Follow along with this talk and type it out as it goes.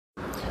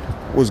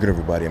What's good,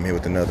 everybody? I'm here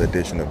with another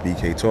edition of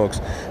BK Talks.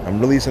 I'm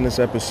releasing this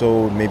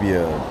episode maybe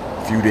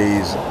a few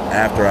days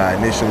after I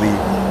initially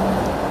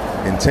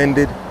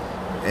intended,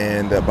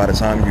 and by the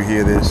time you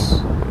hear this,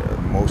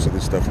 most of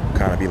this stuff will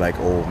kind of be like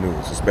old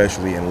news,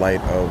 especially in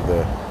light of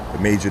the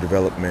major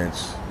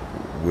developments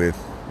with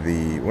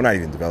not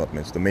even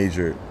developments, the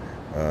major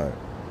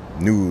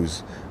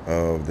news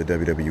of the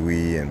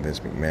WWE and Vince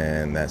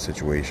McMahon, that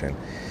situation,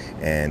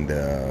 and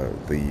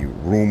the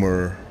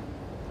rumor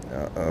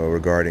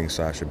regarding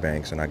Sasha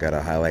Banks. And I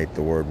gotta highlight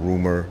the word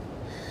rumor.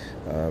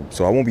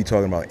 So I won't be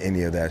talking about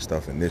any of that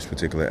stuff in this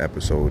particular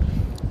episode,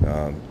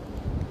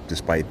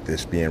 despite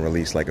this being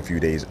released like a few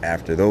days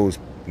after those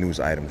news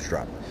items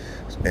dropped.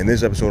 In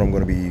this episode, I'm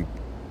going to be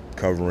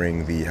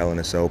covering the Hell in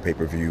a Cell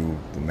pay-per-view,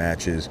 the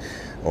matches,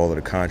 all of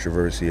the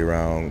controversy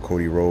around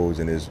Cody Rhodes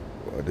and his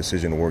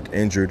decision to work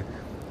injured.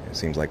 It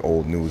seems like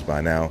old news by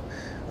now.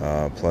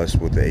 Plus,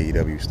 with the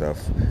AEW stuff,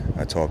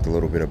 I talked a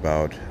little bit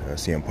about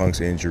CM Punk's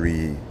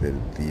injury,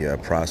 the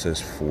process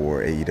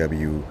for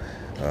AEW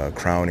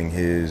crowning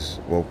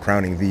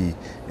the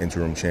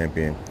interim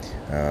champion.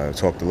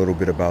 Talked a little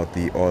bit about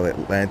the All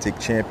Atlantic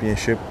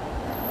Championship,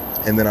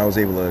 and then I was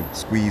able to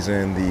squeeze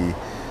in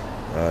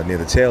at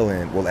the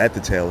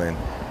tail end,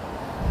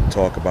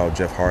 talk about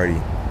Jeff Hardy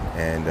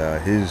and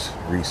his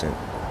recent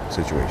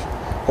situation.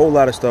 A whole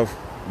lot of stuff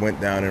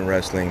went down in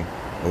wrestling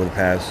over the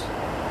past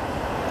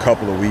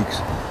couple of weeks,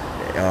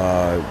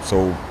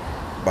 so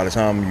by the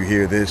time you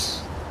hear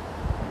this,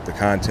 the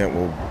content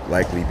will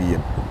likely be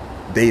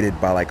dated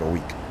by like a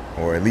week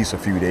or at least a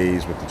few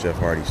days with the Jeff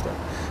Hardy stuff.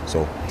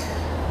 So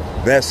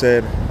that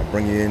said, I'll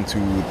bring you into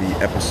the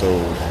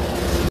episode.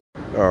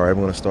 All right, I'm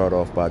going to start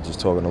off by just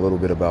talking a little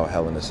bit about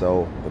Hell in a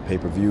Cell, the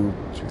pay-per-view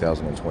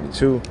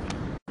 2022.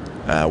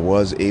 I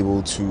was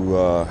able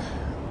to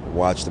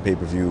watch the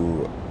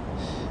pay-per-view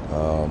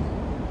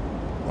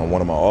on one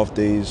of my off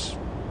days.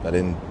 I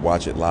didn't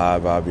watch it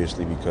live,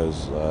 obviously,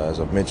 because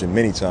as I've mentioned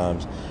many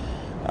times,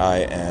 I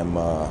am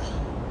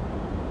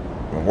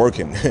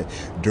working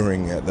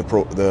during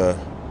the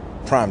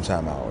prime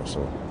time hours.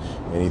 So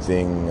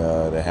anything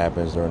that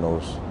happens during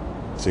those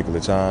particular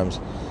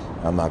times,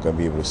 I'm not going to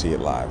be able to see it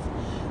live.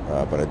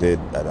 But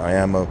I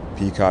am a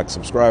Peacock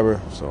subscriber,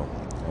 so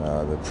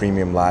the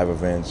premium live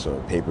events or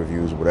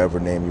pay-per-views, whatever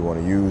name you want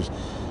to use,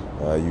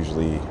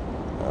 usually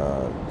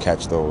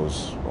catch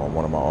those on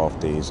one of my off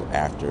days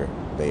after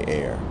they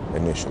air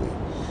initially.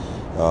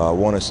 I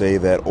want to say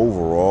that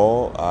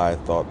overall, I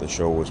thought the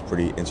show was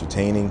pretty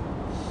entertaining.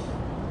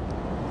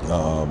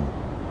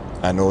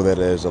 I know that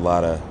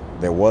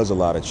there was a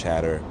lot of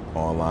chatter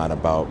online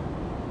about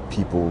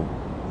people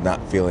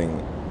not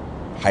feeling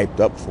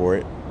hyped up for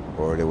it,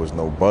 or there was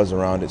no buzz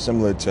around it,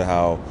 similar to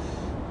how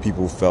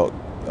people felt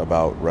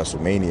about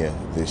WrestleMania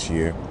this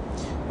year.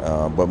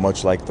 But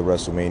much like the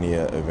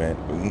WrestleMania event,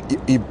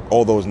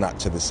 although it's not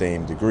to the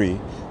same degree,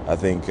 I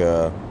think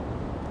the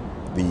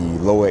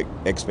low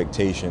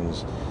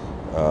expectations,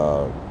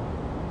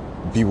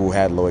 people who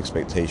had low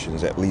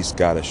expectations at least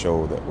got a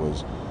show that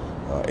was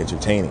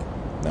entertaining.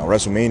 Now,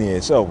 WrestleMania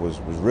itself was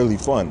really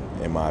fun,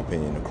 in my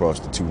opinion,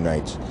 across the two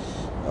nights.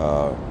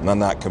 I'm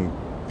not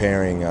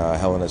comparing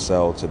Hell in a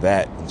Cell to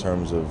that in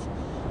terms of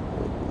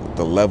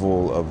the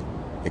level of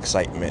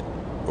excitement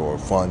or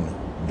fun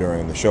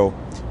during the show,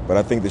 but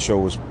I think the show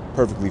was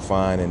perfectly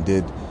fine and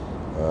did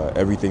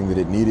everything that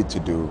it needed to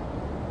do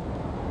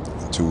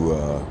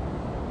to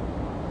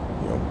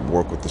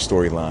work with the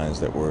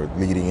storylines that were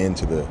leading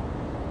into the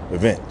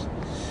event.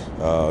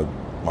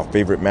 My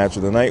favorite match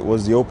of the night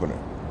was the opener.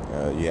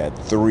 You had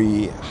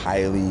three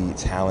highly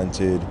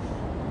talented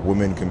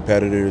women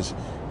competitors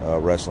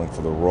wrestling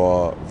for the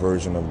Raw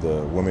version of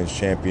the Women's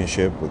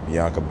Championship with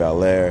Bianca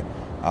Belair,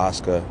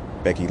 Asuka,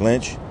 Becky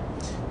Lynch.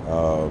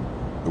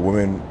 The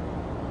women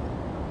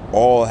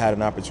all had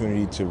an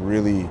opportunity to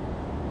really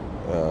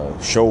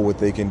show what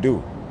they can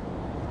do.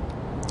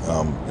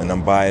 And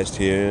I'm biased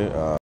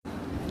here.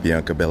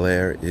 Bianca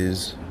Belair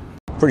is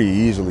pretty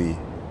easily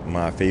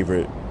my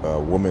favorite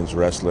women's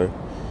wrestler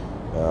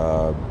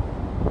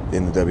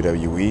in the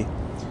WWE,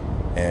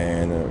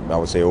 and I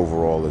would say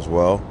overall as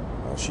well.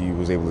 She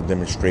was able to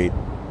demonstrate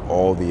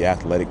all the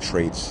athletic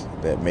traits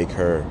that make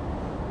her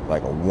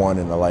like a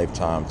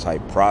one-in-a-lifetime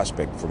type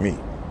prospect for me.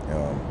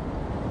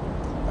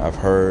 I've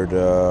heard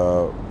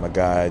my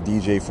guy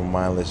DJ from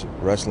Mindless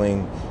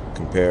Wrestling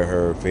compare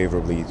her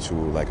favorably to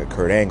like a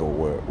Kurt Angle,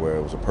 where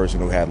it was a person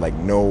who had like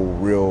no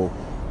real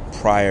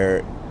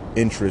prior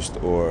interest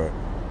or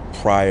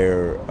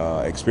prior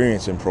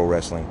experience in pro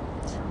wrestling,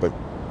 but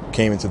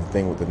came into the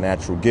thing with the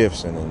natural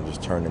gifts and then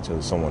just turned into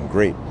someone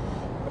great.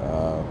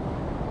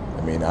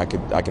 I mean, I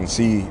can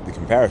see the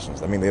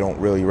comparisons. I mean, they don't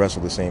really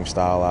wrestle the same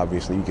style,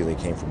 obviously, because they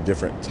came from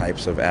different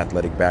types of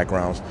athletic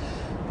backgrounds,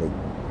 but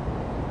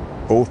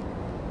both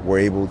were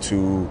able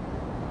to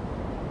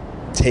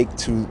take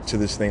to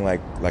this thing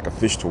like a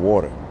fish to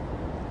water,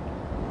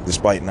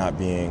 despite not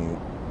being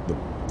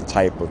the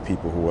type of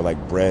people who were like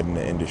bred in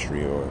the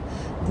industry or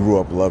grew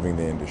up loving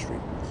the industry.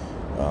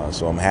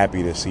 So I'm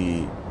happy to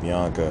see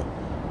Bianca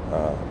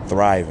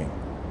thriving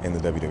in the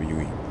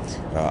WWE.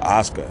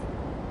 Asuka,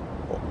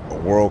 a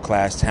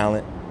world-class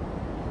talent.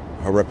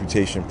 Her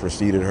reputation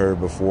preceded her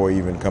before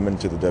even coming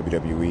to the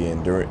WWE,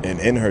 and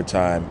in her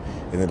time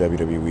in the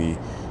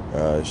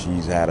WWE,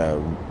 she's had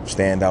a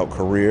standout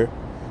career.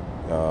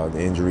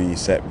 The injury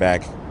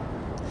setback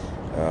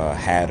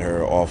had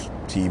her off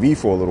TV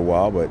for a little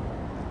while, but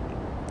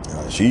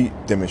she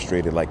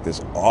demonstrated like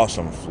this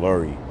awesome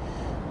flurry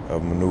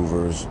of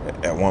maneuvers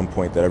at one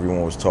point that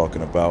everyone was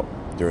talking about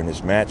during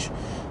this match.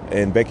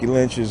 And Becky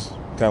Lynch is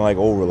kind of like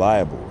old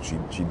reliable.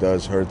 She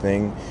does her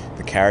thing.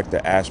 The character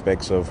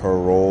aspects of her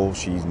role,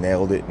 she's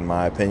nailed it in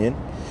my opinion.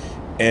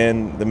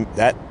 And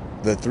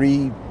the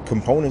three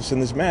components in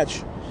this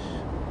match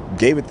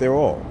gave it their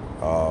all.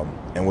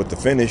 And with the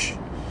finish,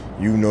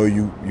 you know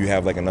you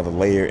have like another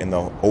layer in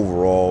the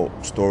overall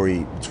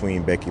story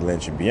between Becky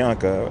Lynch and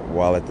Bianca,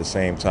 while at the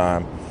same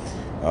time,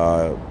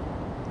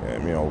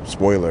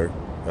 spoiler,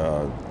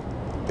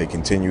 they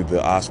continued the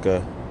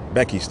Asuka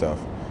Becky stuff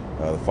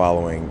the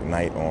following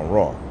night on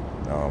Raw.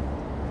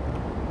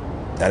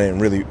 I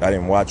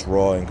didn't watch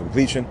Raw in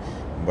completion,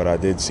 but I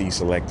did see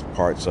select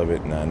parts of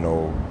it, and I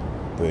know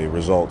the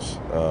results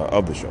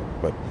of the show.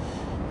 But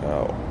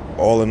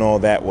all in all,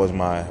 that was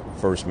my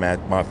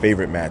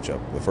favorite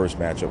matchup. The first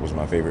matchup was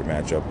my favorite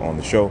matchup on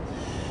the show.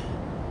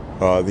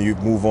 Then you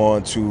move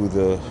on to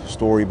the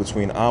story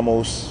between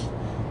Omos,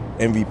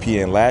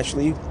 MVP, and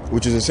Lashley,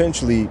 which is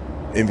essentially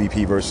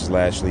MVP versus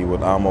Lashley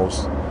with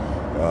Omos.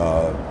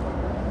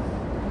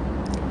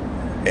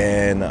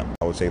 And I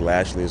would say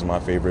Lashley is my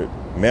favorite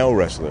male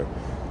wrestler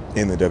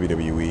in the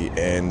WWE,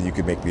 and you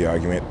could make the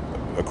argument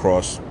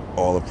across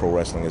all of pro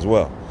wrestling as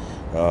well.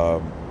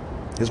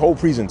 His whole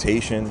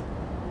presentation,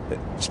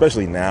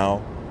 especially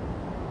now,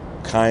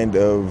 kind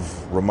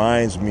of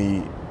reminds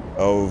me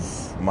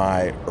of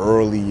my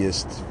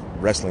earliest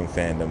wrestling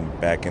fandom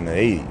back in the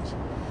 80s.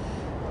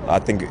 I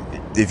think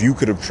if you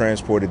could have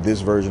transported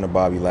this version of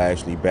Bobby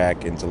Lashley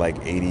back into like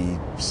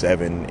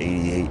 87,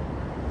 88,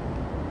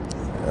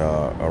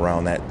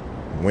 around that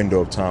window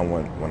of time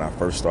when I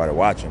first started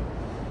watching,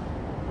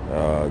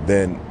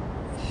 then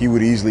he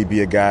would easily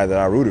be a guy that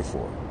I rooted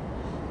for.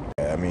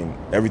 I mean,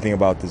 everything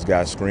about this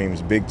guy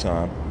screams big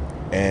time,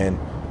 and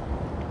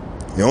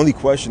the only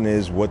question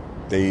is what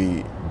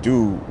they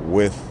do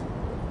with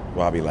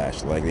Bobby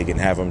Lashley. Like, they can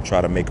have him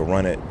try to make a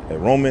run at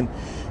Roman,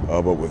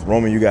 but with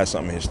Roman you got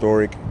something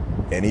historic,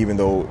 and even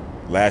though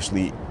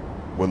Lashley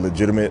would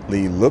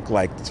legitimately look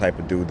like the type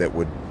of dude that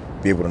would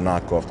be able to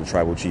knock off the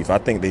Tribal Chief, I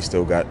think they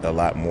still got a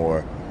lot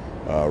more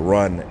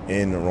run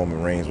in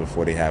Roman Reigns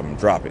before they have him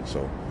drop it.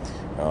 So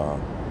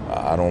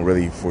I don't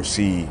really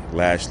foresee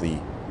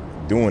Lashley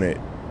doing it,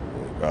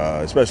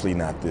 especially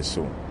not this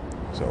soon.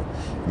 So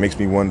it makes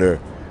me wonder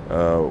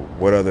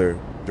what other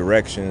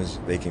directions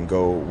they can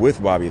go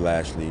with Bobby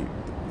Lashley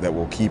that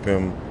will keep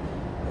him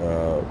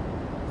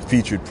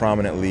featured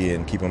prominently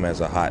and keep him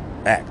as a hot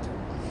act.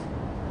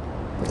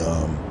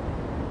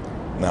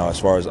 Now, as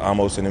far as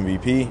Omos and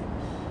MVP,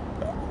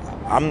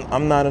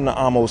 I'm not in the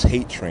Omos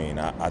hate train.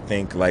 I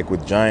think, like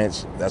with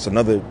Giants, that's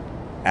another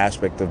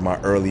aspect of my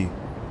early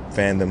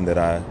fandom that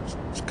I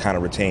kind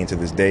of retain to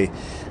this day.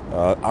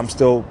 I'm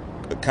still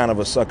kind of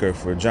a sucker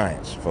for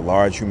Giants, for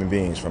large human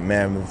beings, for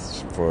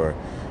mammoths, for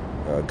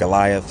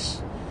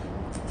Goliaths,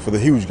 for the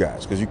huge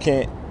guys. Because you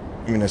can't,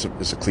 I mean,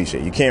 it's a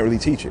cliche, you can't really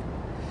teach it.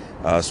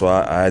 So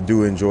I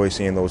do enjoy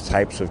seeing those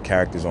types of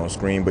characters on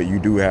screen, but you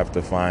do have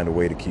to find a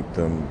way to keep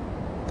them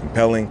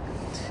compelling.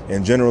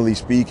 And generally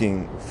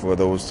speaking, for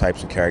those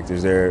types of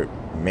characters, they're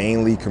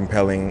mainly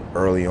compelling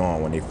early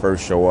on when they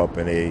first show up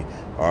and they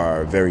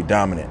are very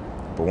dominant.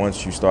 But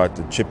once you start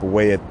to chip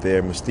away at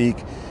their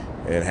mystique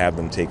and have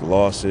them take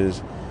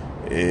losses,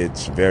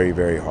 it's very,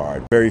 very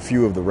hard. Very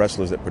few of the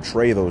wrestlers that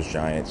portray those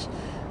giants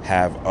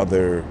have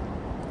other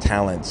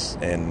talents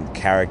and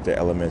character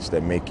elements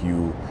that make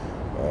you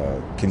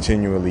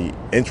continually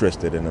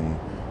interested in them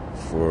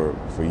for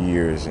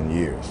years and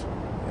years.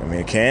 I mean,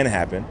 it can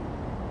happen,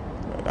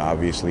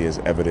 obviously, as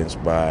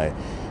evidenced by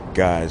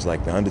guys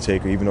like The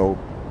Undertaker, even though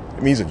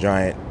he's a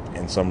giant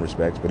in some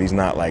respects, but he's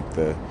not like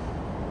the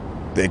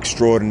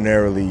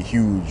extraordinarily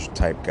huge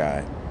type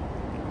guy.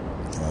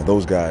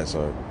 Those guys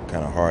are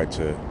kind of hard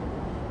to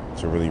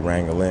really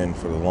wrangle in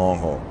for the long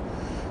haul.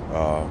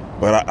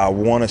 But I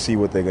want to see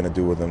what they're going to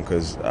do with him,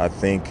 because I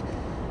think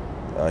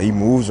he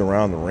moves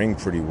around the ring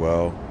pretty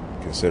well,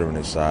 considering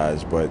his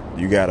size, but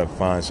you got to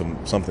find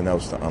something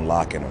else to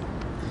unlock in him.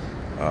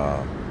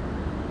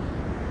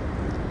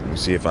 Let me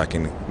see if I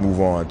can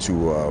move on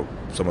to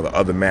some of the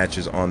other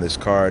matches on this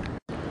card.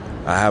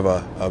 I have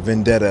a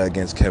vendetta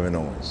against Kevin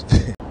Owens,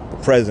 the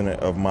president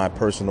of my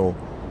personal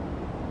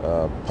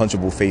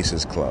Punchable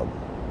Faces Club,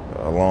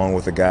 along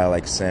with a guy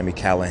like Sami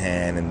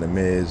Callihan and The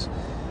Miz.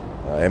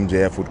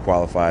 MJF would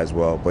qualify as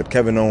well. But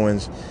Kevin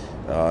Owens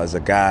is a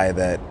guy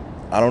that,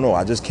 I don't know,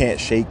 I just can't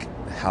shake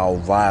how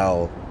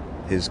vile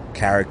his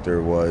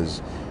character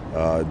was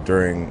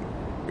during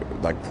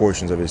like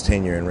portions of his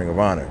tenure in Ring of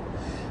Honor.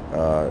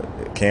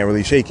 Can't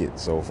really shake it.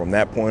 So from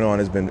that point on,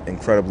 it's been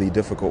incredibly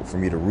difficult for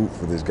me to root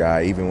for this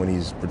guy, even when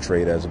he's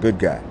portrayed as a good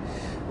guy.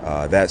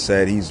 That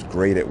said, he's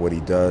great at what he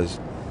does,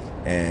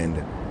 and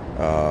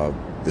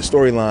the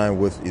storyline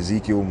with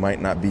Ezekiel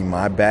might not be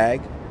my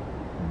bag,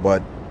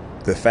 but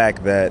the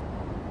fact that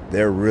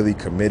they're really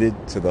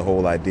committed to the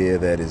whole idea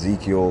that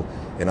Ezekiel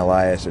and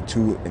Elias are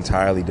two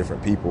entirely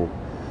different people,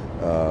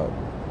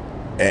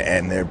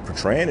 and they're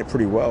portraying it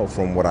pretty well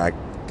from what I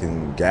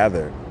can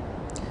gather.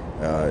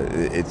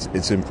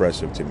 It's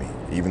impressive to me,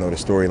 even though the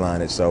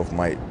storyline itself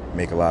might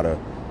make a lot of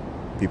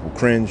people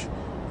cringe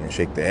and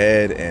shake their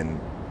head and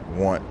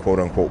want quote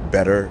unquote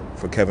better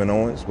for Kevin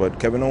Owens. But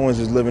Kevin Owens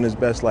is living his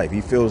best life. He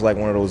feels like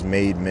one of those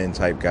made men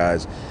type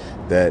guys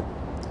that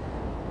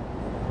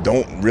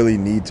don't really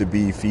need to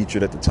be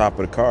featured at the top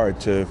of the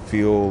card to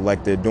feel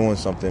like they're doing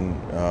something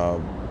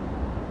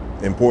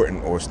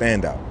important or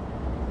standout.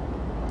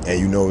 And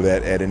you know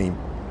that at any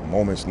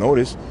moment's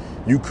notice,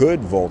 you could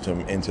vault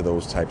him into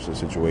those types of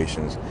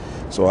situations.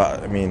 So,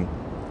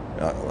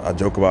 I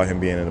joke about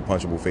him being in the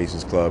Punchable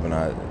Faces Club, and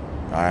I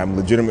am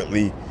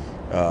legitimately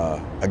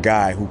a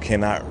guy who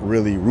cannot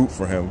really root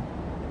for him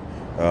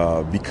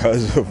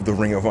because of the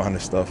Ring of Honor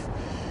stuff.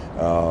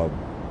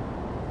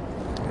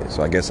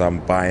 So I guess I'm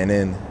buying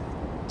in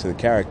to the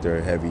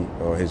character heavy,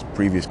 or his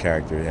previous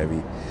character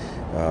heavy.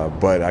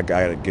 But I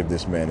gotta give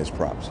this man his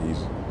props. He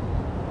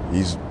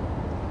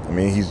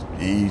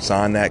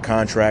signed that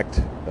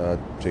contract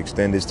to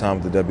extend his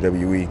time with the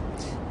WWE,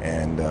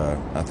 and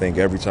I think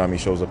every time he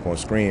shows up on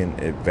screen,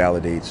 it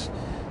validates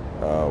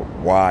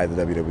why the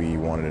WWE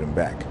wanted him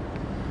back.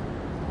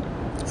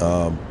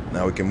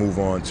 Now we can move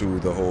on to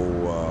the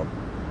whole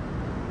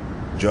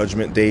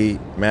Judgment Day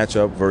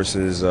matchup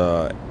versus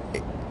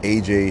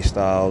AJ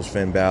Styles,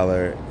 Finn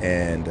Balor,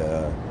 and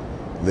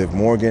Liv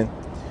Morgan.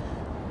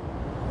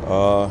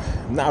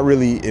 Not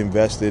really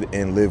invested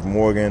in Liv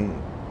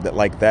Morgan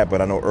like that,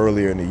 but I know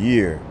earlier in the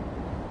year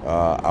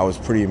I was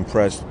pretty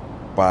impressed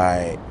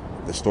by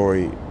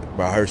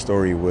her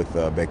story with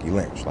Becky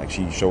Lynch. Like,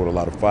 she showed a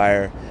lot of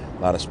fire,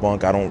 a lot of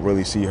spunk. I don't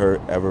really see her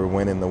ever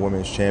winning the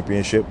women's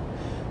championship,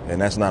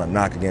 and that's not a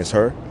knock against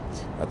her.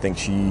 I think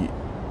she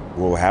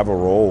will have a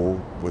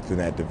role within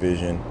that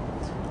division,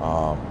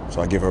 so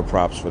I give her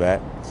props for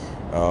that.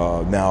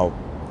 Now,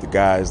 the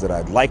guys that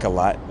I like a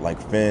lot,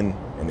 like Finn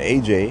and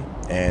AJ,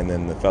 and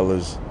then the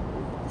fellas,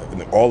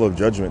 all of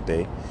Judgment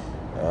Day,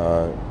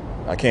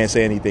 I can't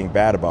say anything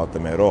bad about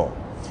them at all.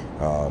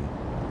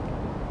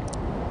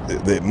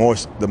 The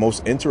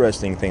most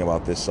interesting thing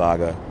about this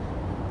saga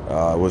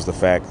was the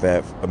fact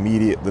that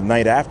the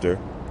night after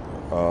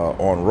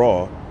on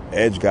Raw,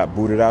 Edge got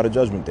booted out of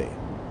Judgment Day.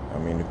 I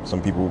mean,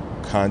 some people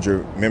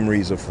conjure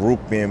memories of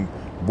Farouk being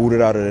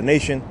booted out of the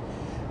nation.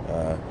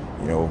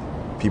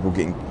 People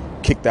getting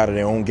kicked out of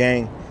their own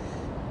gang,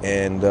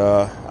 and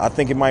I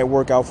think it might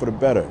work out for the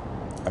better.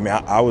 I mean,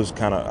 I was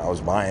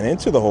buying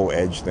into the whole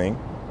Edge thing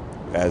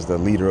as the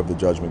leader of the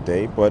Judgment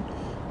Day, but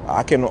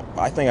I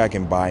think I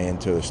can buy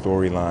into the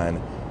storyline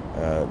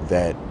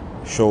that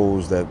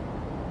shows that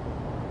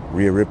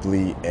Rhea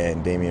Ripley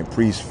and Damian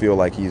Priest feel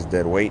like he's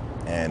dead weight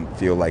and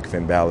feel like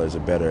Finn Balor is a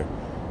better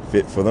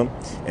fit for them.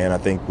 And I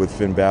think with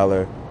Finn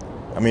Balor,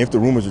 I mean, if the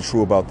rumors are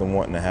true about them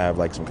wanting to have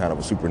like some kind of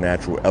a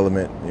supernatural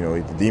element,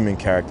 the demon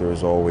character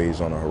is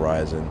always on the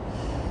horizon.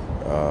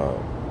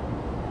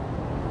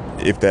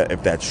 If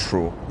that's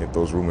true, if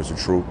those rumors are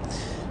true,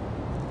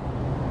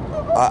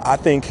 I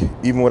think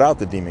even without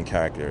the demon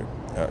character,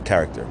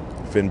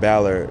 Finn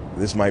Balor,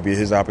 this might be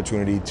his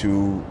opportunity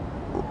to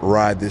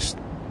ride this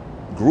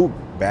group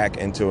back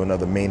into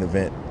another main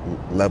event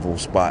level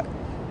spot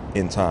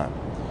in time,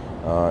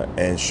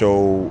 and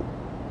show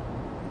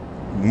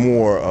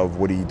more of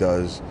what he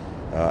does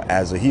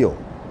as a heel.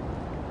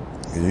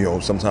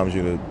 Sometimes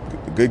you're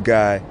the good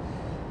guy.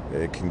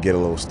 It can get a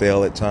little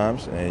stale at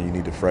times, and you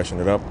need to freshen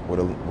it up with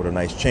a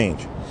nice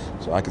change.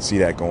 So I could see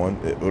that going.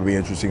 It'll be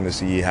interesting to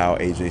see how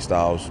AJ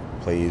Styles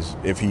plays,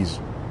 if he's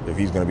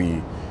going to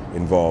be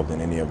involved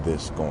in any of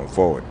this going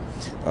forward.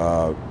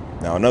 Now,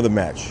 another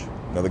match,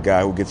 another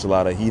guy who gets a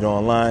lot of heat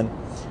online,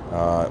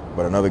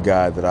 but another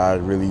guy that I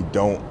really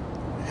don't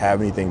have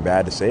anything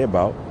bad to say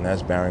about, and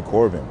that's Baron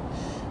Corbin.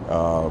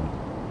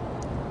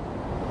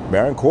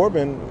 Baron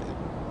Corbin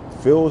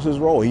fills his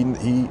role.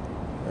 He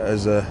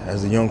as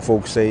the young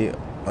folks say,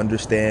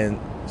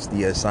 understands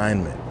the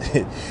assignment.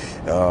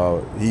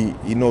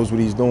 He knows what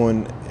he's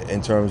doing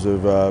in terms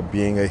of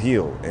being a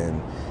heel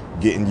and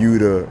getting you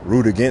to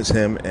root against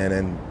him, and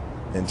then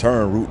in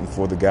turn rooting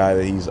for the guy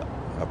that he's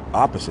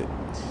opposite.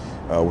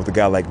 With a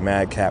guy like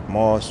Madcap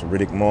Moss,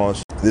 Riddick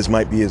Moss, this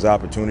might be his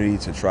opportunity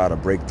to try to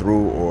break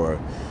through, or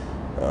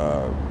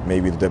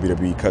maybe the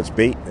WWE cuts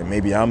bait, and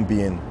maybe I'm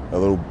being a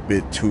little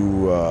bit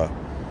too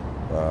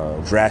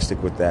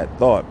drastic with that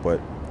thought,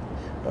 but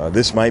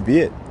this might be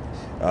it.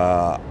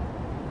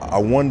 I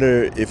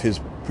wonder if his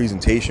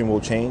presentation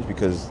will change,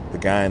 because the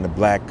guy in the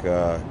black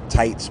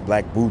tights,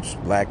 black boots,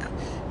 black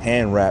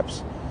hand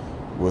wraps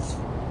with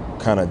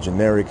kind of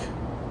generic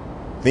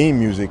theme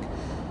music,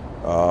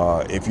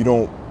 if you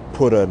don't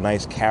put a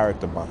nice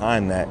character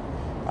behind that,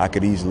 I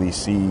could easily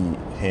see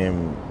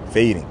him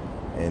fading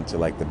into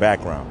like the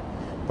background.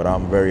 But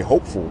I'm very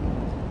hopeful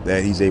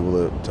that he's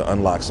able to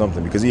unlock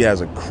something, because he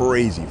has a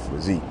crazy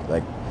physique.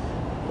 Like,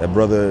 that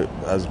brother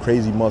has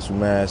crazy muscle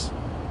mass,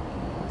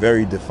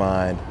 very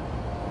defined,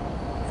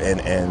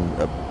 and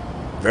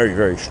very,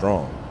 very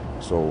strong.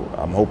 So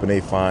I'm hoping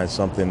they find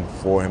something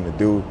for him to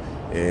do,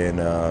 and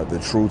the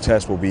true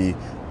test will be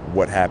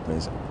what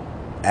happens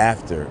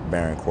after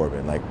Baron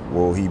Corbin. Like,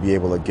 will he be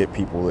able to get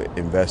people to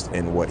invest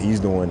in what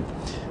he's doing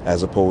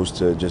as opposed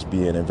to just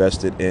being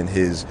invested in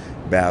his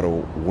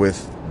battle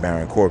with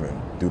Baron Corbin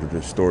due to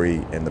the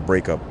story and the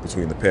breakup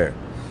between the pair.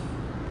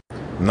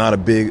 I'm not a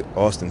big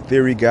Austin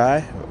Theory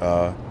guy,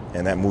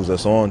 and that moves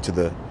us on to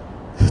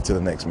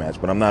the next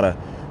match. But I'm not a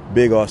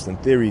big Austin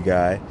Theory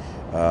guy,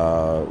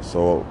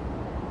 so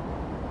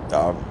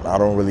I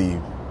don't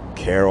really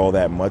care all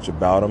that much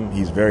about him.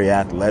 He's very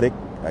athletic.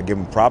 I give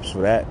him props for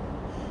that.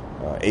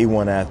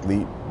 A1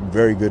 athlete,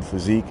 very good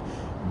physique,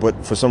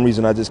 but for some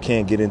reason I just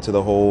can't get into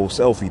the whole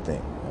selfie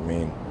thing. I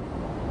mean,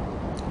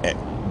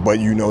 but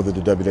you know that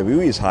the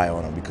WWE is high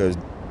on him because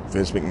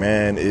Vince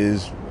McMahon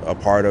is a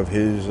part of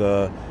his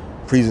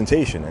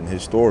presentation and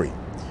his story.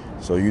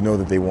 So you know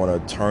that they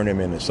want to turn him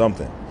into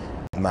something.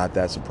 I'm not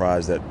that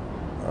surprised that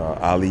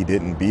Ali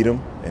didn't beat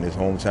him in his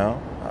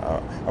hometown.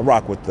 I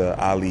rock with the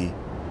Ali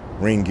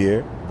ring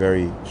gear,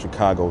 very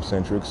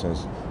Chicago-centric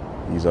since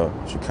he's a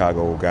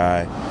Chicago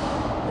guy.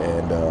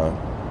 And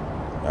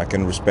I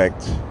can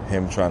respect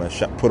him trying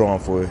to put on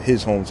for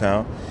his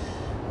hometown.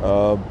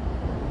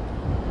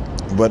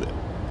 But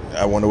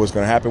I wonder what's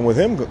going to happen with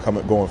him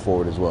going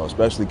forward as well,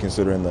 especially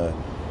considering the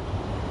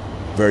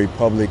very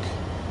public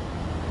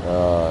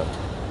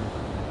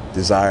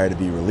desire to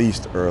be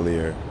released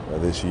earlier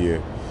this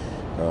year.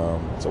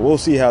 So we'll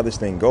see how this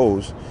thing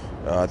goes.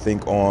 I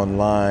think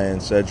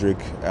online, Cedric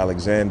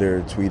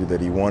Alexander tweeted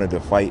that he wanted to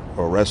fight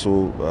or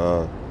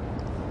wrestle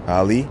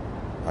Ali.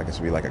 I guess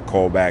it'd be like a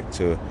callback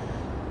to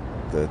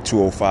the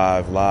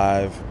 205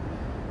 Live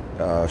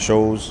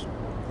shows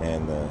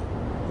and the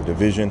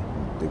division,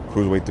 the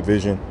cruiserweight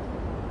division.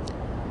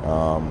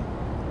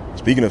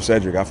 Speaking of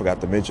Cedric, I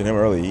forgot to mention him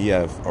earlier. He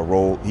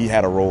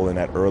had a role in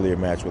that earlier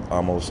match with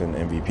Amos and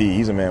MVP.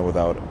 He's a man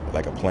without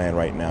like a plan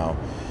right now.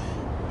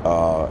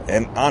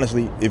 And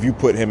honestly, if you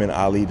put him and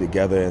Ali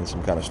together in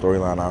some kind of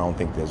storyline, I don't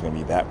think there's going to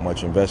be that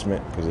much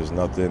investment because there's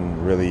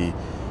nothing really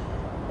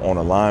on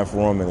the line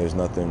for him, and there's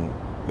nothing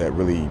that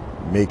really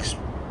makes,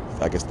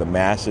 I guess, the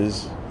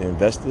masses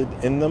invested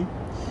in them.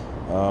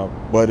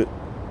 But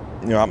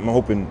you know, I'm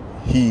hoping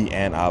he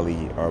and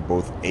Ali are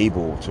both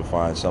able to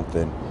find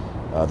something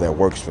that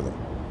works for them.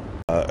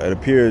 It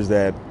appears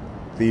that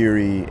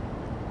Theory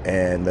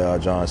and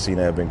John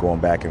Cena have been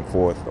going back and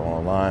forth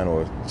online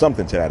or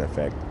something to that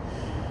effect.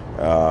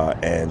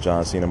 And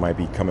John Cena might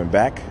be coming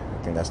back.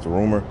 I think that's the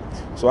rumor.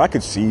 So I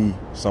could see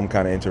some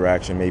kind of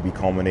interaction maybe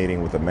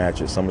culminating with a match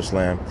at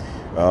SummerSlam.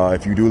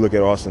 If you do look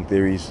at Austin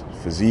Theory's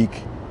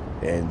physique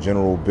and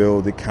general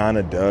build, it kind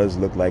of does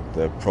look like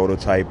the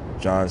prototype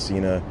John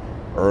Cena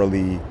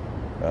early,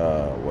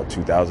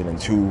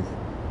 2002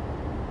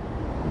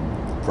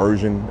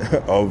 version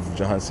of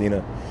John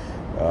Cena.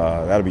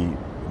 That'll be,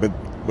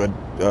 but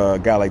a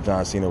guy like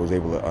John Cena was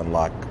able to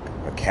unlock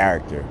a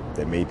character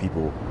that made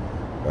people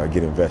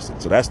get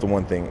invested. So that's the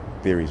one thing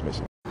Theory's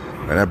missing.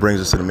 And that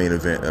brings us to the main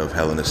event of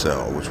Hell in a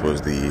Cell, which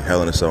was the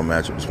Hell in a Cell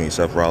matchup between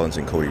Seth Rollins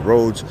and Cody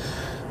Rhodes.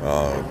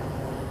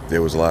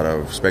 There was a lot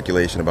of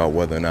speculation about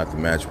whether or not the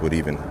match would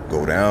even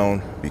go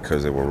down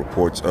because there were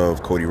reports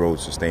of Cody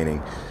Rhodes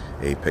sustaining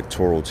a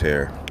pectoral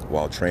tear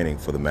while training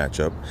for the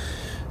matchup.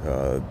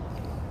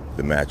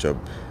 The matchup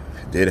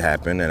did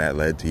happen, and that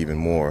led to even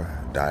more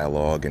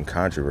dialogue and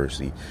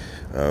controversy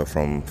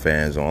from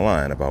fans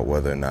online about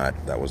whether or not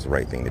that was the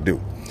right thing to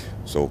do.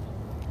 So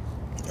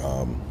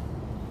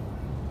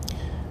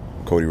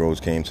Cody Rhodes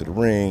came to the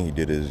ring. He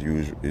did his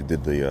usual. He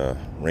did the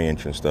ring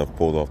entrance stuff,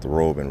 pulled off the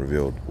robe, and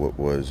revealed what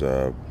was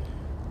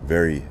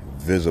very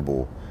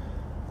visible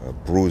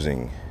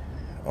bruising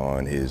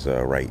on his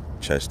right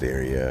chest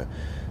area,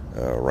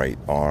 right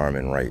arm,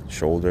 and right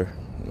shoulder.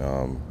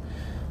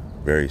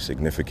 Very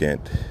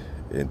significant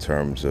in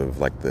terms of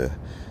like the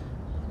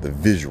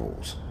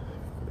visuals.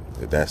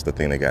 That's the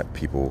thing that got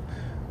people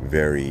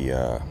very,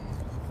 I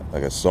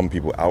guess some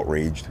people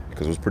outraged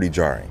because it was pretty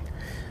jarring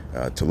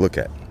to look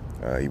at.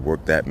 He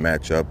worked that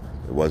match up.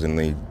 It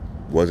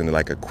wasn't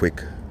like a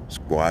quick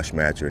squash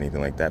match or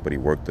anything like that, but he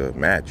worked the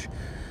match.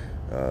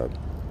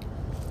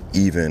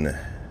 Even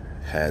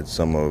had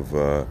some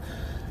of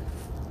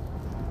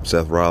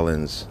Seth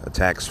Rollins'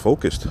 attacks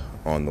focused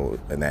on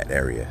in that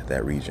area,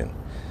 that region.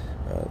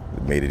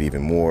 It made it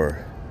even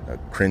more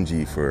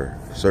cringy for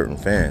certain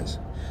fans,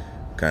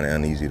 kind of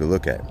uneasy to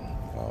look at.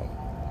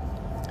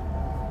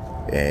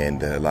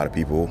 And a lot of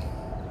people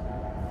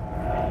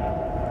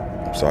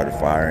started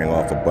firing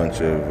off a bunch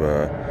of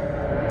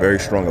very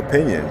strong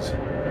opinions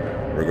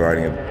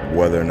regarding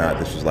whether or not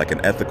this was like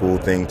an ethical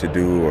thing to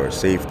do or a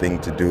safe thing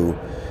to do,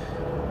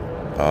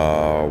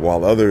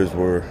 while others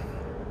were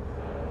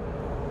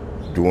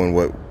doing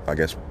what I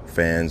guess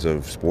fans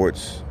of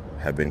sports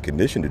have been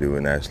conditioned to do,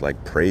 and that's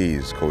like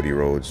praise Cody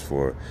Rhodes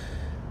for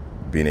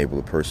being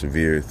able to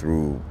persevere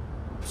through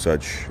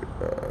such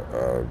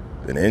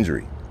an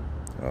injury.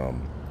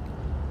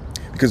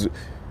 Because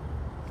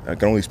I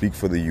can only speak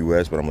for the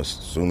U.S., but I'm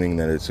assuming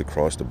that it's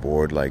across the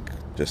board, like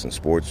just in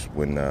sports.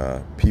 When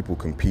people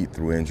compete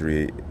through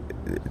injury,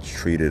 it's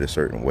treated a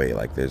certain way.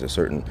 Like there's a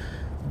certain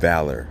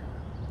valor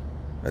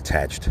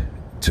attached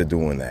to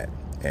doing that,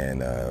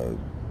 and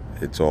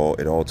it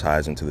all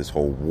ties into this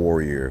whole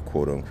warrior,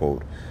 quote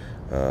unquote,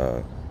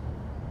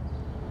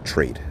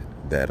 trait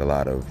that a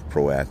lot of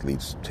pro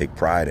athletes take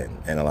pride in,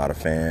 and a lot of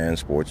fans,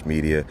 sports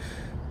media,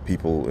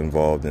 people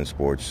involved in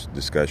sports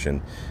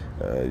discussion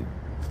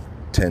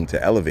tend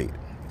to elevate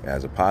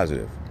as a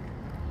positive.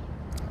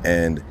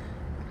 And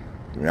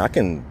I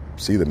can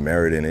see the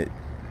merit in it,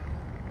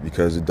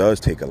 because it does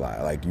take a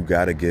lot. Like, you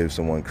got to give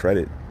someone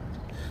credit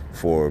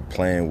for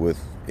playing with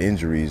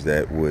injuries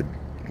that would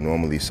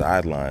normally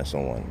sideline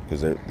someone,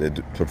 because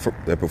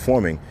they're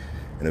performing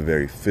in a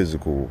very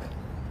physical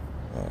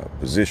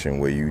position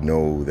where you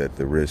know that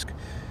the risk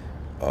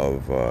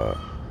of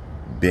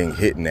being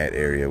hit in that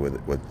area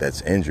with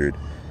that's injured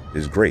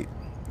is great.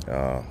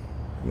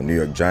 I'm a New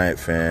York Giant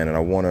fan,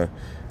 and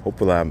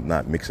hopefully I'm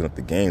not mixing up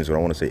the games, but I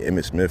want to say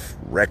Emmitt Smith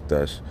wrecked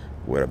us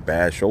with a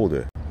bad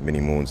shoulder many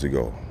moons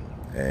ago.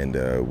 And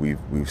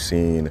we've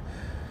seen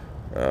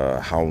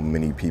how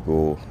many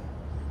people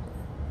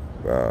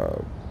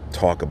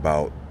talk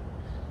about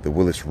the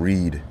Willis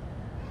Reed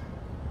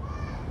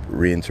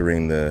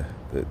re-entering the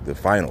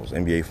finals,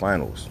 NBA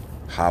finals,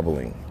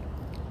 hobbling.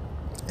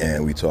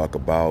 And we talk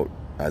about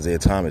Isaiah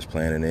Thomas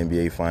playing in the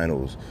NBA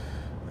finals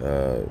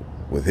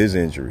with his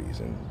injuries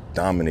and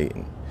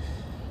dominating.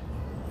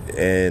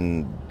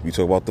 And we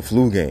talk about the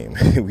flu game.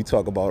 We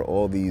talk about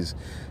all these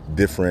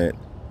different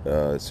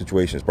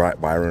situations.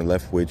 Byron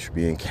Leftwich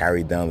being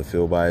carried down the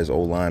field by his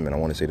old lineman. I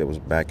want to say that was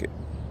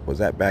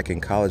back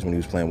in college when he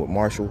was playing with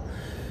Marshall,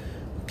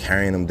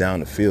 carrying him down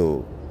the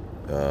field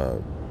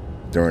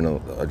during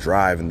a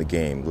drive in the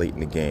game, late in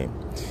the game.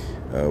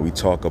 We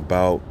talk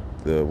about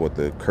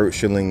the Kurt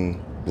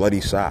Schilling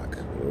bloody sock.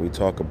 We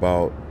talk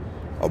about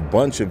a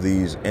bunch of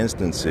these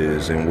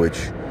instances in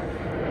which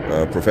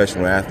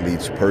professional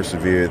athletes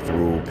persevere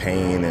through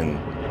pain and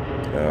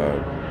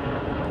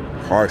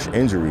harsh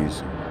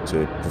injuries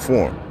to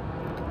perform.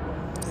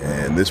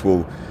 And this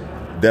will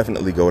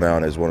definitely go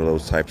down as one of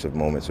those types of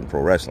moments in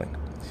pro wrestling.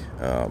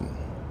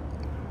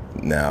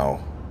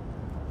 Now,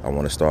 I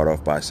want to start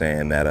off by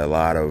saying that a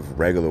lot of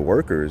regular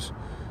workers,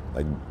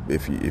 like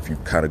if you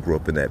kind of grew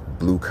up in that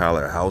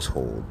blue-collar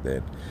household,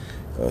 that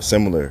a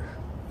similar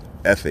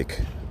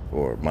ethic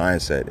or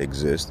mindset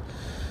exists,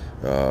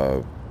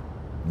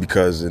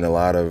 because in a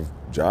lot of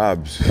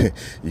jobs,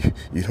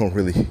 you don't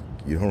really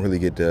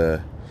get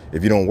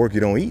if you don't work, you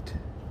don't eat,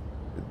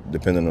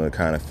 depending on the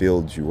kind of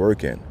fields you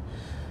work in.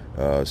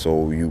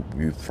 So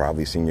you've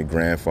probably seen your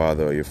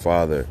grandfather or your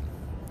father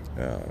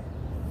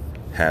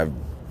have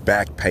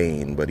back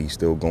pain, but he's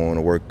still going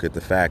to work at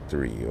the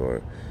factory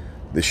or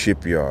the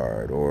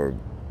shipyard or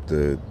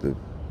the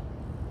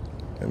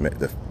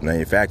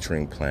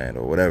manufacturing plant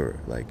or whatever.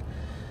 Like,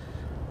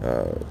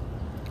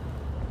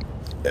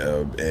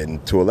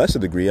 and to a lesser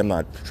degree, I'm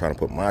not trying to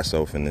put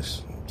myself in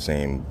this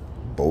same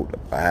boat.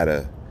 I had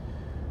a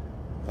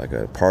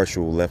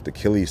partial left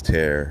Achilles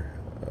tear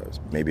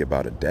maybe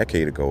about a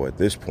decade ago at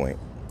this point,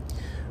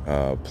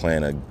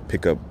 playing a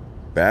pickup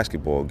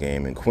basketball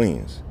game in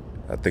Queens.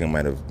 I think I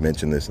might have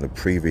mentioned this in a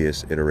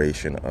previous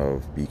iteration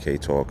of BK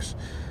Talks,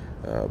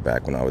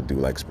 back when I would do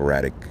like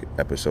sporadic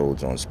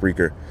episodes on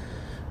Spreaker.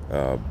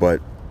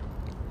 But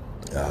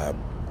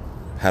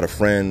had a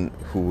friend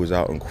who was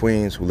out in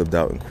Queens, who lived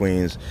out in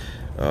Queens.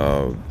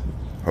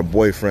 Her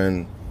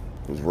boyfriend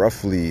was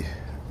roughly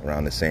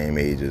around the same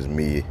age as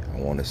me, I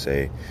want to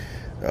say.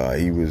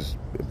 He was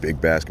a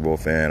big basketball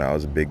fan. I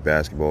was a big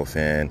basketball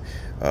fan.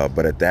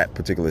 But at that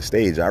particular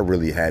stage, I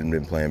really hadn't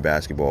been playing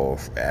basketball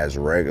as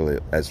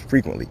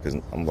frequently, because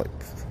I'm like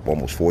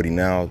almost 40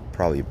 now,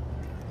 probably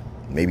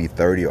maybe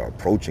 30 or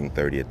approaching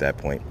 30 at that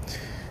point.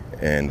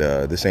 And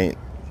this ain't,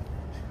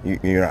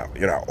 you're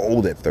not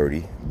old at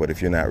 30, but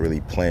if you're not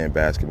really playing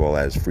basketball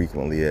as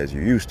frequently as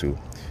you used to,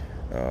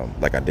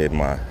 like I did in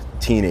my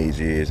teenage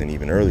years and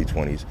even early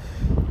 20s,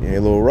 you're a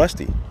little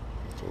rusty.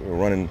 So we were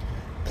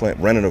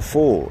running a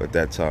full at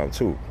that time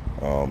too.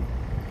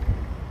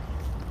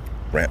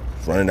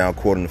 Running down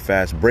court on the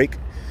fast break,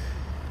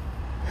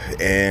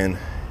 and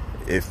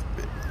if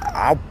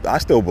I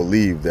still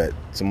believe that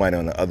somebody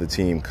on the other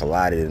team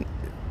collided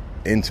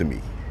into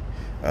me,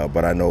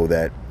 but I know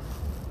that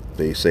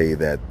they say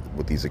that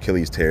with these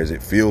Achilles tears,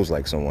 it feels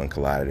like someone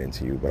collided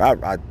into you, but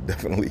I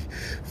definitely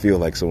feel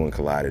like someone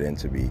collided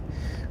into me.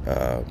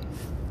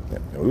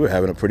 We were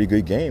having a pretty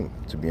good game,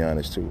 to be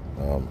honest, too.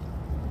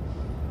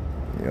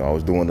 I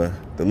was doing the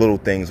little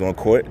things on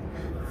court,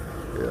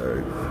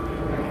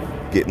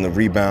 getting the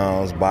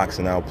rebounds,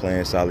 boxing out,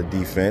 playing solid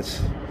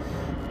defense.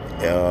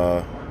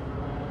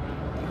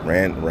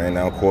 Ran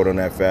down court on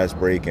that fast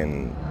break,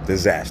 and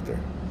disaster.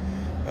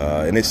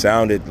 And it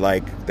sounded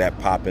like that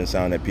popping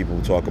sound that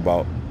people talk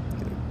about.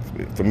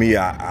 For me,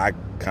 I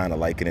kind of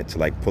liken it to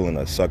like pulling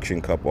a suction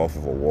cup off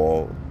of a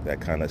wall,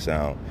 that kind of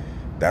sound.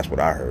 That's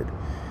what I heard.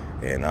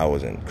 And I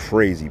was in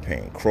crazy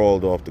pain,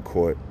 crawled off the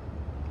court.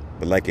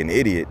 But like an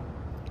idiot,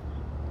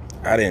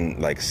 I didn't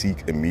like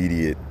seek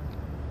immediate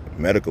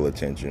medical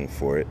attention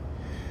for it.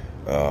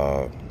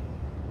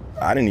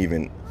 I didn't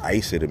even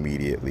ice it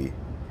immediately,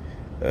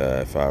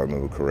 if I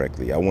remember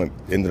correctly. I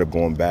ended up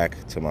going back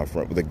to my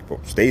front,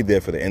 stayed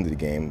there for the end of the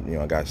game. You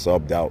know, I got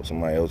subbed out.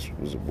 Somebody else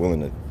was willing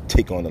to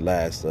take on the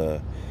last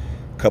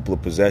couple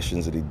of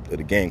possessions of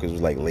the game because it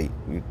was like late.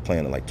 We were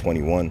playing at like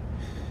 21,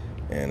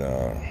 and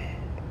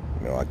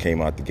you know, I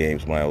came out the game.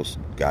 Somebody else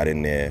got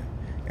in there,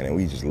 and then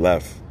we just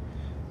left.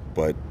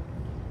 But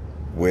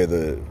where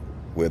the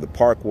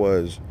park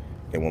was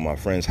and where my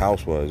friend's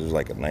house was, it was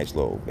like a nice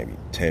little maybe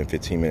 10,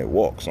 15-minute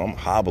walk. So I'm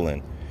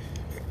hobbling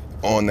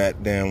on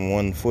that damn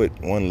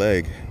one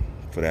leg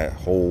for that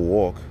whole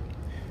walk.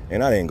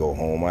 And I didn't go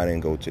home. I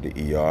didn't go to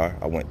the ER.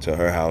 I went to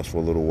her house for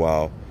a little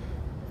while,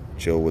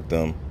 chilled with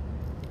them,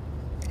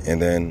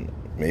 and then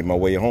made my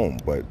way home.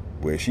 But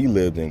where she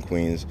lived in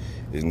Queens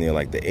is near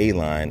like the A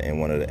line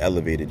and one of the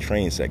elevated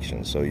train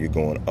sections. So you're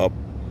going up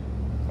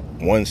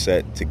one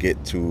set to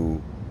get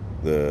to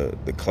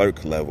the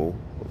clerk level,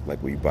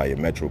 like where you buy your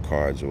Metro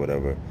cards or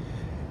whatever,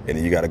 and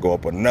then you got to go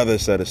up another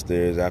set of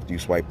stairs after you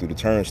swipe through the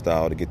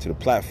turnstile to get to the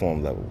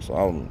platform level. So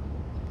I'm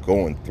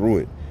going through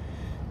it.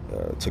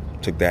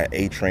 Took that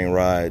A train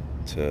ride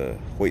to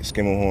Hoyt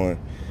Skimmerhorn.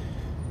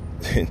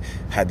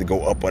 Had to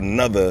go up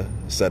another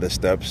set of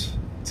steps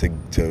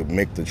to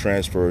make the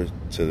transfer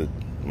to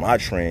my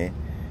train,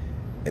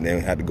 and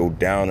then had to go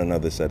down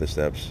another set of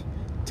steps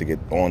to get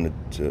on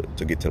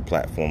to get to the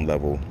platform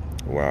level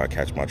where I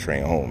catch my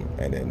train home,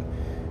 and then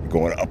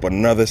going up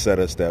another set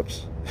of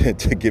steps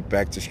to get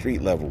back to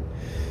street level.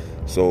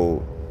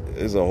 So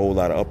there's a whole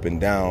lot of up and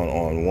down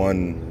on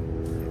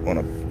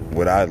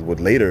what I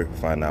would later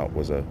find out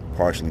was a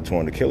partially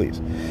torn Achilles.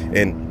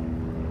 And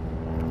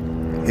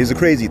here's the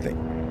crazy thing.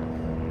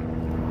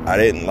 I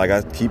didn't, like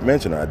I keep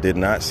mentioning, I did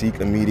not seek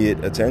immediate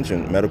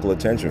medical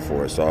attention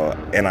for it. So,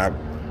 and I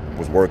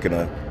was working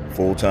a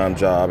full-time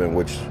job in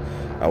which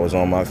I was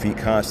on my feet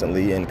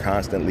constantly and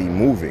constantly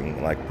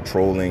moving, like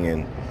patrolling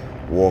and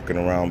walking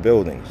around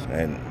buildings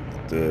and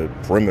the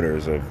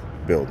perimeters of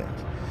buildings.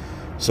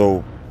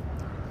 So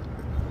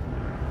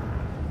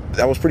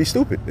that was pretty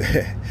stupid.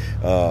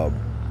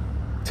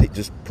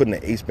 Just putting an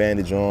ace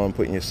bandage on,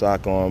 putting your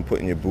sock on,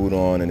 putting your boot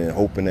on, and then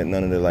hoping that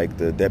none of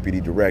the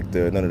deputy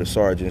director, none of the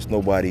sergeants,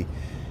 nobody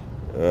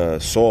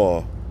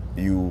saw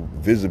you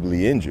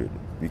visibly injured,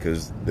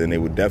 because then they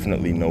would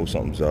definitely know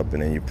something's up,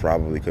 and then you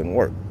probably couldn't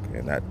work.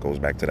 And that goes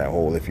back to that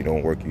whole, if you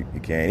don't work, you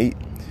can't eat.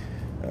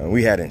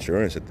 We had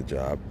insurance at the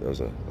job. There was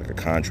like a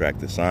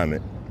contract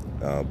assignment,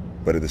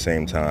 but at the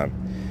same time,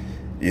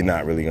 you're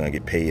not really going to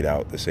get paid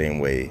out the same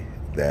way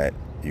that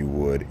you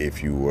would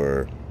if you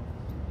were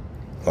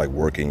like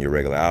working your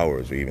regular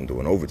hours or even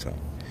doing overtime.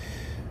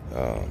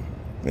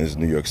 This is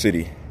New York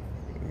City,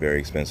 very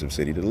expensive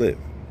city to live.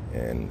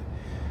 And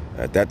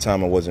at that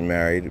time I wasn't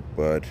married,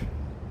 but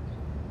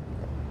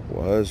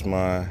was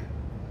my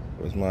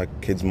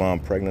kid's mom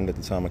pregnant at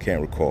the time? I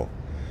can't recall.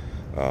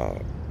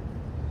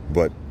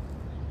 But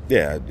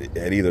yeah,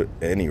 at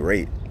any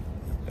rate,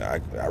 I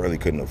really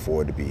couldn't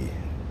afford to be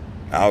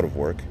out of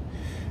work.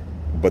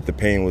 But the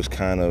pain was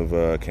kind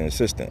of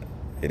consistent.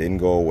 It didn't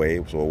go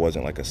away, so it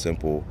wasn't like a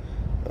simple,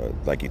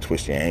 like you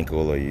twist your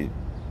ankle or you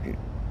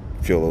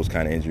feel those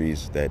kind of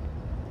injuries that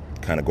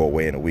kind of go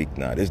away in a week.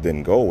 Nah, this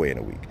didn't go away in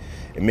a week.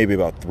 And maybe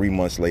about 3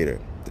 months later,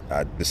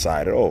 I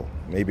decided,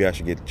 maybe I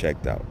should get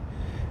checked out.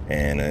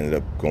 And I ended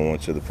up going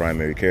to the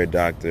primary care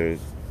doctor.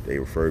 They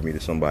referred me to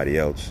somebody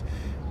else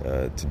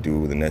to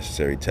do the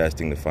necessary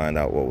testing to find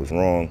out what was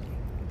wrong.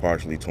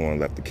 Partially torn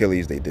left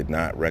Achilles. They did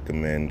not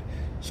recommend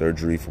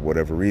surgery for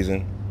whatever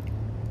reason.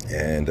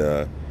 And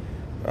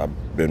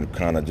I've been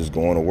kind of just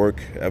going to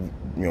work,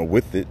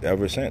 with it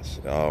ever since.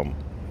 I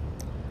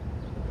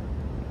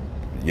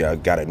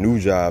got a new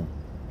job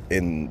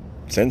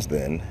since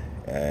then,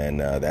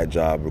 and that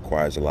job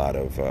requires a lot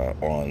of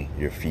on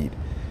your feet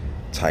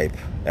type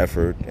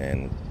effort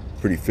and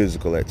pretty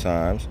physical at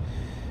times.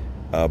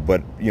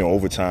 But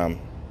over time,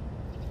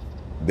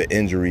 the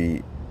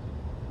injury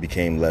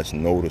became less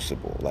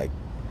noticeable. Like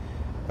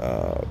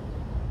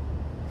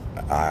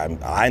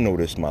I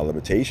noticed my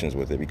limitations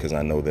with it because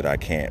I know that I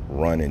can't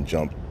run and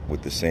jump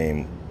with the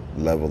same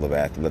level of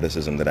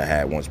athleticism that I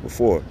had once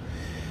before.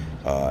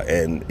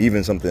 And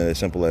even something as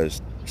simple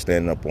as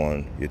standing up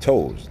on your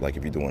toes, like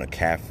if you're doing a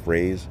calf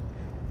raise,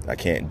 I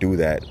can't do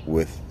that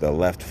with the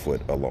left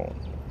foot alone.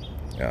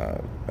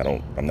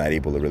 I'm not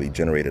able to really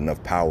generate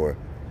enough power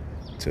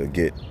to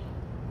get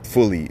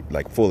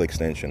full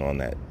extension on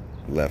that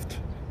left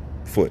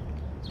foot,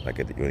 like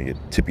when you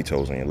get tippy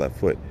toes on your left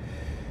foot.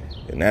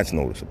 And that's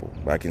noticeable.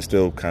 But I can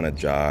still kind of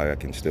jog, I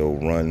can still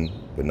run,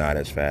 but not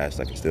as fast.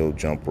 I can still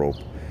jump rope.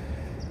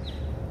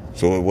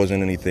 So it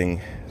wasn't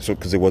anything,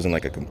 because it wasn't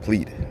like a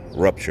complete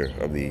rupture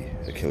of the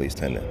Achilles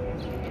tendon.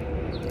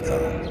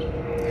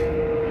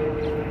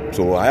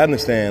 So I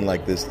understand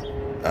like this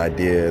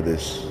idea,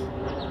 this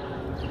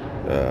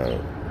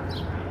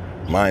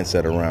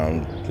mindset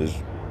around just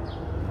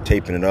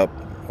taping it up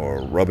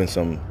or rubbing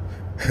some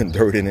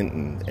dirt in it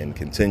and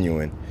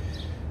continuing,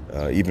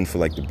 even for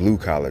like the blue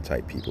collar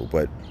type people.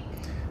 But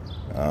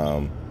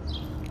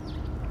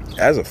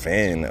as a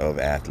fan of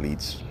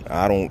athletes,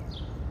 I don't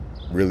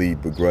really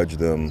begrudge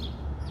them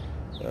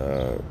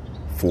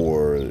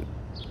for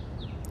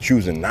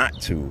choosing not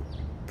to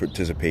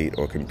participate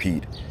or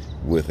compete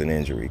with an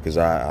injury, because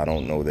I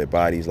don't know their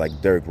bodies. Like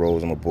Derrick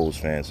Rose, I'm a Bulls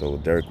fan, so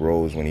Derrick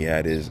Rose, when he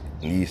had his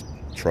knee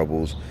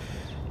troubles,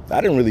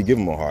 I didn't really give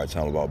him a hard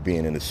time about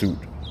being in a suit,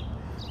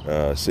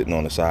 sitting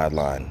on the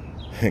sideline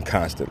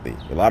constantly.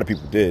 A lot of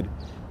people did.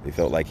 They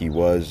felt like he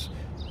was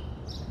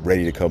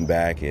ready to come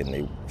back,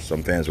 and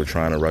some fans were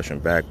trying to rush him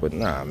back. But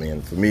nah,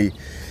 man, for me,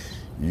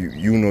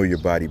 you know your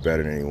body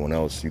better than anyone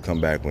else. You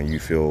come back when you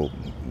feel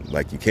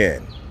like you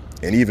can.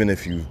 And even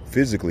if you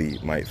physically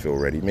might feel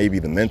ready, maybe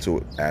the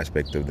mental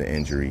aspect of the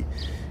injury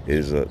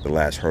is the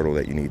last hurdle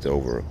that you need to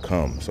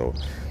overcome. So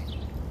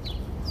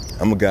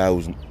I'm a guy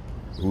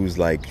who's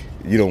like,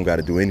 you don't got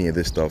to do any of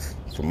this stuff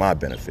for my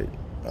benefit,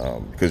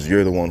 because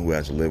you're the one who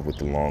has to live with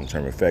the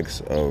long-term effects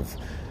of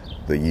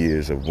the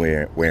years of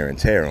wear and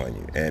tear on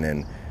you. And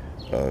in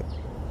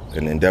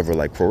an endeavor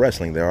like pro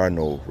wrestling, there are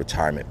no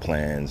retirement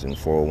plans and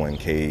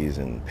 401ks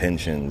and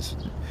pensions,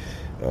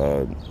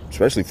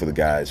 especially for the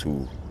guys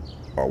who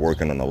are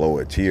working on the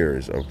lower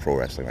tiers of pro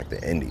wrestling, like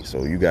the indies.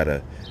 So you got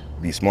to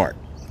be smart.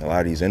 A lot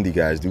of these indie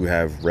guys do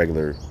have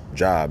regular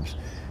jobs.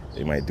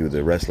 They might do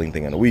the wrestling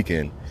thing on the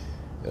weekend.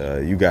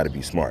 You got to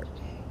be smart.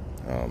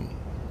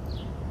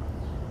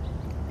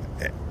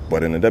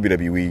 But in the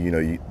WWE, you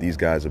know, these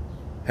guys are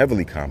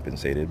heavily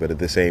compensated, but at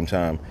the same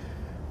time,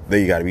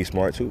 you got to be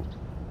smart too.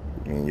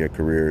 I mean, your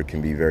career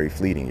can be very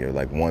fleeting. You're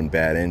like one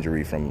bad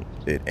injury from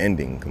it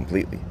ending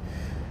completely.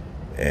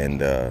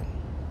 And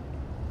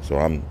so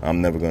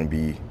I'm never going to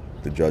be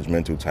the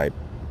judgmental type,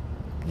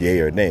 yay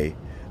or nay,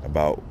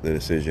 about the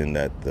decision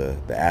that the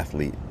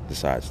athlete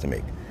decides to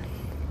make.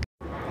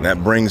 And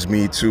that brings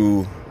me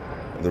to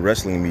the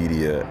wrestling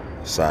media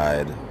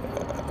side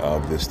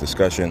of this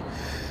discussion.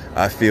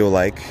 I feel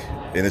like,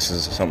 and this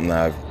is something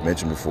I've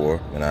mentioned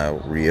before, and I'll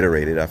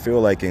reiterate it, I feel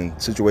like in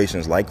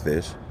situations like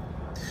this,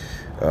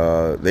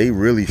 they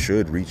really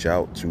should reach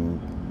out to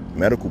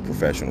medical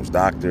professionals,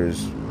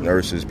 doctors,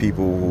 nurses,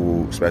 people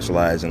who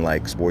specialize in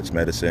like sports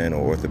medicine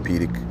or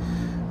orthopedics,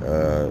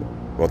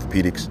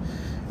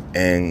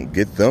 and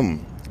get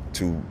them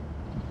to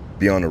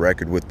be on the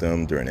record with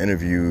them during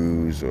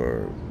interviews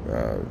or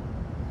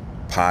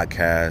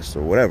podcasts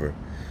or whatever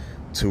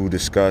to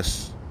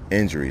discuss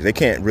injuries. They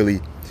can't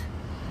really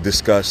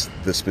discuss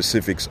the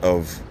specifics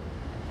of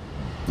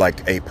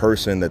like a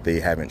person that they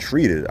haven't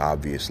treated,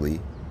 obviously,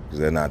 because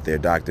they're not their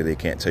doctor. They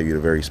can't tell you the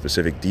very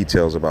specific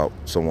details about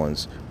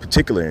someone's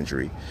particular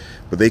injury,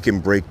 but they can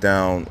break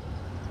down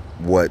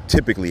what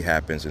typically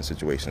happens in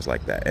situations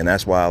like that. And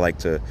that's why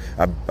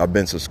I've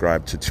been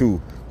subscribed to two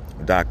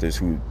doctors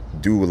who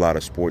do a lot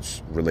of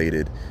sports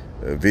related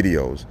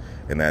videos.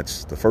 And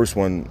that's the first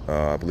one,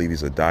 I believe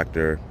he's a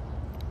doctor,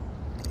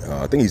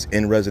 I think he's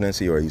in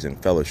residency or he's in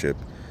fellowship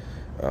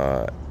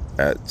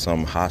at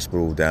some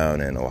hospital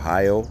down in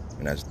Ohio,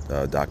 and that's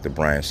Dr.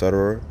 Brian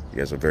Sutterer. He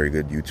has a very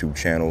good YouTube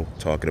channel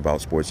talking about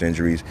sports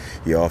injuries.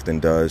 He often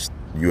does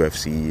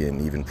UFC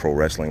and even pro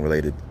wrestling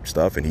related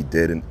stuff, and he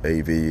did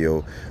a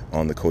video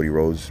on the Cody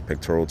Rhodes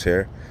pectoral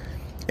tear.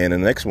 And the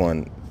next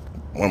one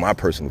of my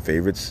personal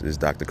favorites, is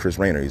Dr. Chris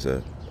Rayner. He's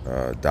a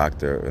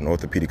doctor, an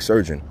orthopedic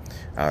surgeon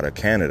out of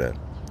Canada,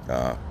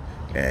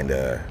 and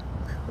a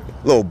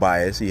little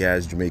biased. He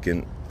has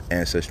Jamaican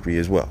ancestry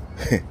as well.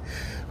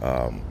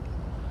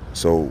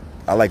 So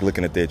I like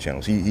looking at their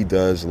channels. He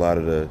does a lot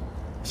of the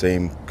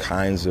same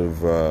kinds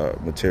of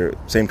material,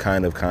 same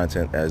kind of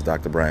content as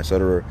Dr. Brian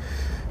Sutterer,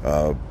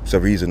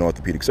 except he's an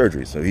orthopedic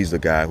surgery. So he's the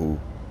guy who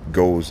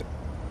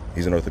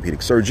he's an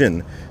orthopedic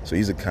surgeon, so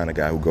he's the kind of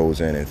guy who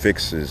goes in and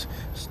fixes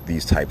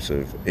these types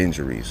of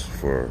injuries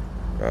for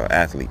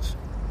athletes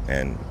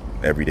and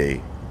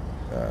everyday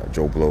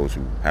Joe Blows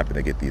who happen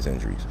to get these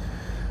injuries.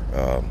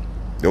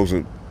 Those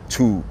are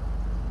two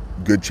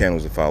good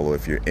channels to follow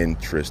if you're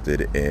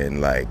interested in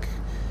like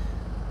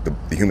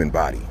the human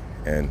body.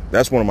 And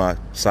that's one of my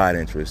side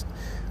interests.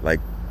 Like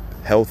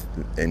health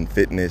and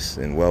fitness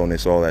and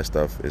wellness, all that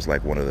stuff is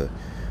like one of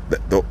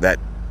that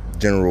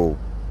general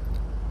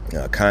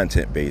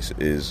content base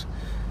is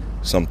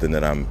something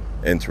that I'm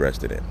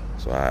interested in.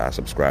 So I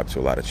subscribe to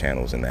a lot of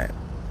channels in that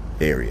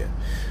area.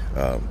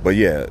 But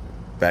yeah,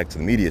 back to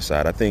the media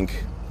side, I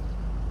think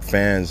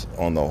fans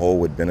on the whole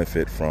would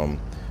benefit from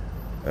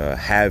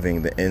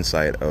having the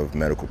insight of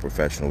medical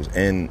professionals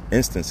in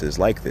instances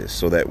like this,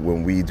 so that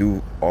when we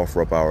do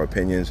offer up our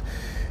opinions,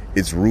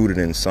 it's rooted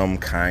in some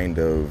kind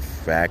of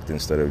fact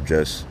instead of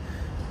just,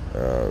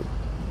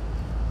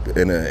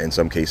 in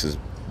some cases,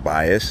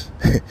 bias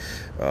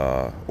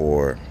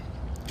or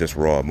just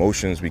raw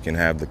emotions. We can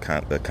have the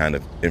kind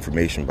of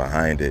information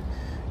behind it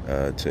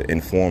to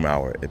inform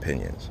our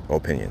opinions.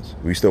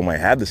 We still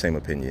might have the same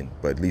opinion,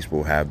 but at least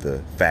we'll have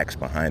the facts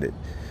behind it.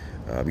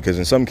 Because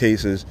in some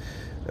cases,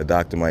 a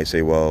doctor might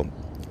say, well,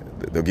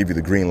 they'll give you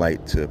the green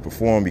light to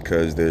perform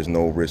because there's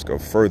no risk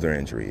of further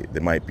injury.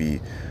 There might be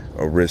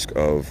a risk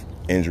of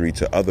injury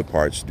to other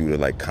parts due to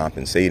like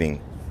compensating.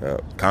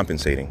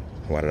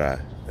 Why did I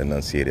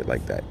enunciate it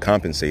like that?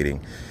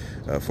 Compensating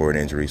for an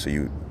injury, so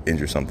you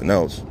injure something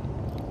else.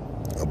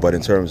 But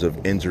in terms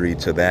of injury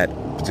to that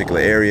particular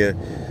area,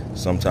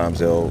 sometimes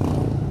they'll,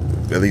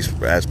 at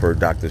least as per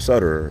Dr.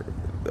 Sutter,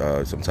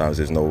 sometimes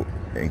there's no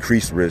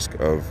increased risk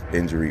of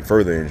injury,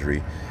 further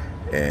injury,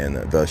 and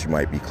thus you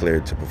might be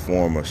cleared to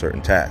perform a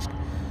certain task.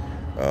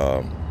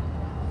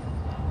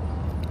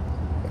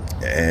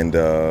 And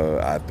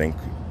I think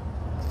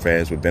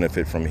fans would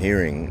benefit from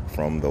hearing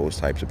from those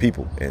types of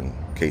people in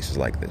cases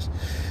like this.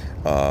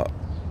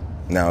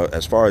 Now,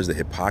 as far as the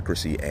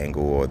hypocrisy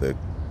angle or the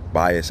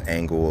bias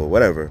angle or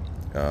whatever,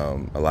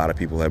 a lot of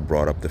people have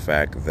brought up the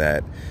fact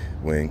that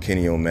when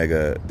Kenny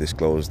Omega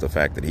disclosed the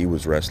fact that he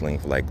was wrestling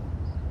for like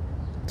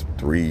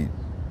 3-4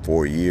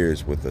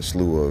 years with a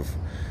slew of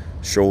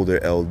shoulder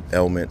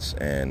ailments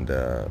and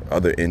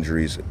other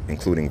injuries,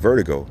 including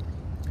vertigo,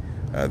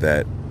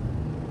 that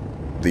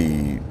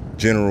the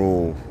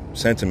general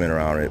sentiment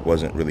around it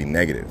wasn't really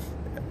negative.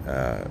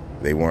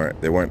 There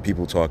weren't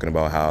people talking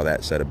about how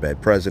that set a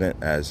bad precedent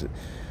as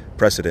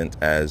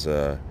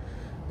a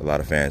lot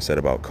of fans said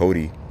about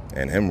Cody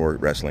and him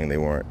wrestling. They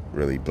weren't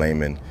really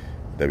blaming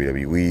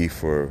WWE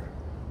for,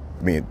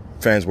 I mean,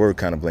 fans were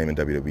kind of blaming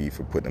WWE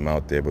for putting him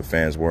out there, but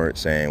fans weren't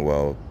saying,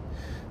 well,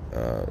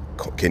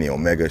 Kenny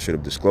Omega should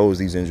have disclosed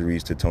these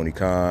injuries to Tony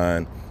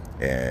Khan,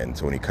 and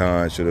Tony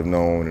Khan should have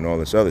known, and all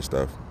this other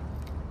stuff.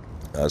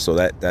 So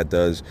that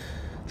does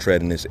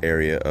tread in this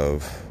area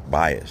of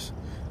bias,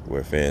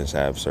 where fans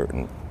have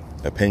certain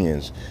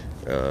opinions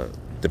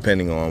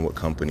depending on what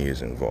company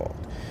is involved.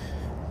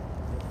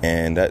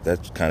 And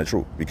that's kind of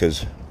true,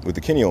 because with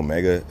the Kenny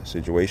Omega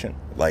situation,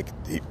 like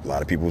a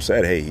lot of people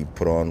said, hey, he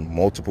put on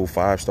multiple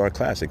 5-star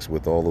classics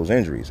with all those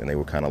injuries, and they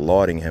were kind of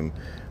lauding him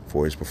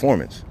for his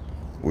performance,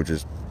 which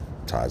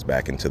ties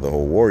back into the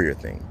whole Warrior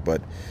thing.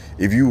 But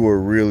if you were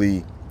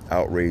really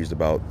outraged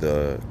about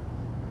the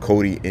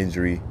Cody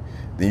injury,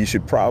 then you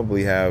should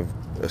probably have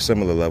a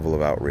similar level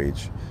of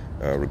outrage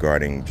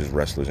regarding just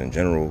wrestlers in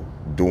general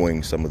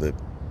doing some of the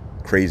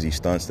crazy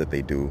stunts that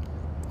they do,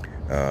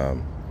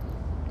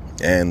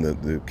 and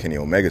the Kenny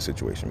Omega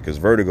situation, because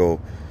vertigo,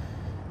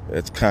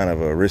 it's kind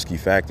of a risky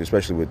factor,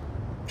 especially with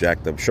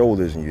jacked up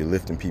shoulders and you're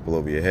lifting people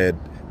over your head.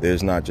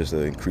 There's not just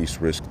an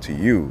increased risk to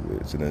you,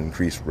 it's an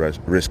increased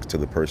risk to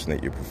the person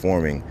that you're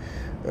performing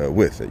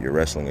with, that you're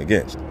wrestling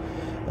against.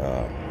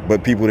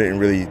 But people didn't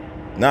really,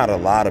 not a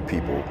lot of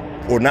people,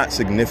 or not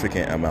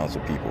significant amounts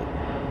of people,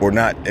 or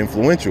not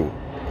influential,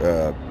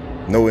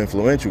 no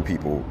influential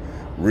people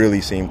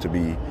really seem to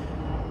be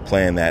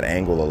playing that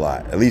angle a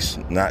lot, at least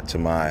not to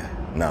my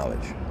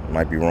knowledge. I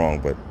might be wrong,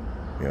 but,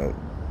 you know,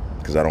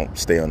 because I don't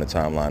stay on the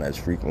timeline as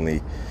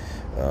frequently.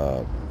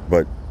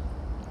 But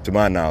to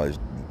my knowledge,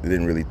 it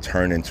didn't really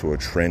turn into a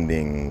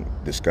trending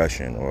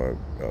discussion or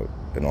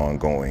an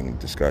ongoing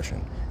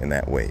discussion in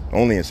that way.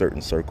 Only in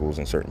certain circles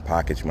and certain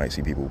pockets you might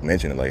see people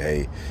mention it, like,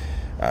 hey,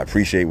 I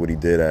appreciate what he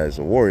did as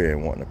a Warrior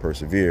and wanting to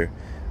persevere,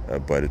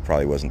 but it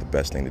probably wasn't the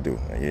best thing to do.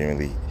 You didn't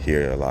really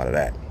hear a lot of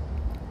that.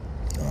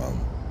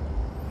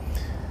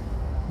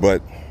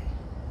 But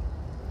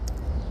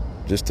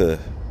just to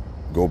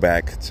go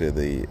back to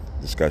the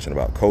discussion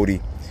about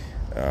Cody,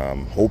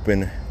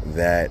 hoping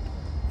that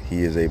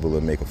he is able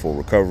to make a full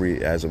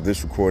recovery. As of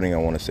this recording, I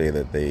want to say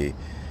that they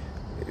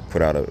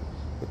put out a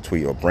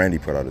tweet, or Brandy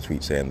put out a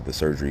tweet saying that the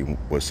surgery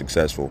was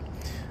successful.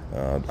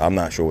 I'm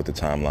not sure what the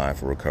timeline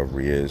for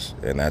recovery is,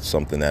 and that's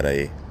something that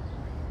a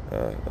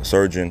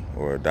surgeon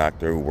or a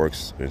doctor who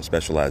works and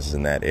specializes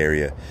in that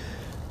area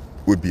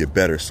would be a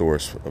better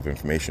source of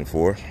information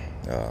for.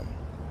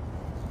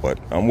 But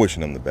I'm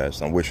wishing him the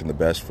best. I'm wishing the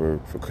best for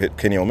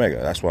Kenny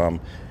Omega. That's why I'm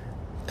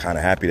kind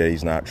of happy that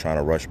he's not trying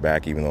to rush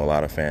back, even though a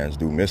lot of fans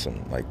do miss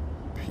him. Like,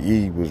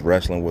 he was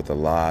wrestling with a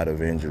lot of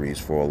injuries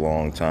for a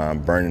long time,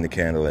 burning the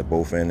candle at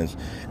both ends,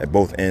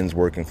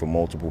 working for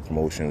multiple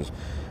promotions.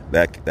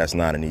 That's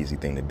not an easy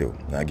thing to do.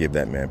 And I give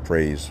that man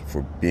praise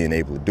for being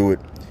able to do it,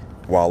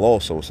 while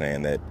also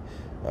saying that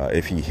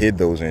if he hid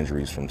those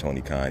injuries from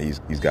Tony Khan,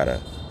 he's got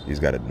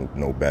to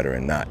know better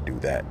and not do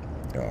that.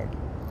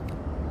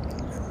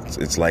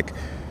 It's like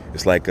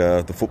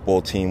the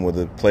football team where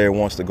the player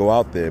wants to go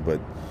out there, but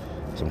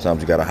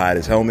sometimes you got to hide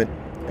his helmet,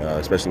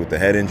 especially with the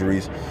head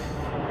injuries.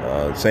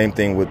 Same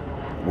thing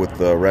with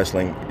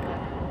wrestling.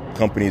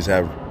 Companies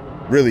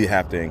really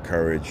have to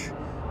encourage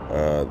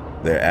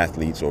their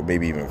athletes, or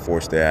maybe even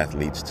force their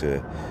athletes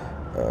to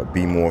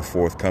be more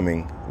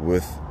forthcoming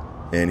with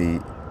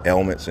any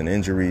ailments and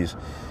injuries,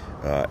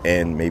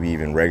 and maybe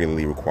even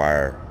regularly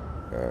require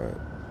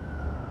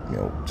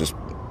just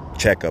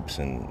checkups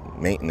and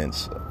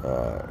maintenance,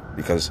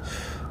 because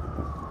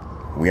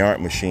we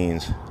aren't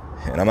machines.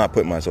 And I'm not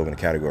putting myself in the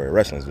category of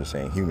wrestlers. Just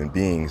saying human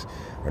beings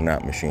are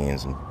not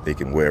machines, and they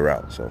can wear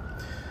out. So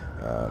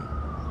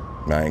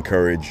I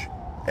encourage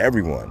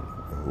everyone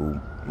who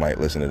might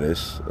listen to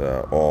this,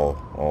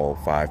 all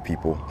 5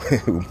 people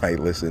who might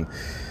listen,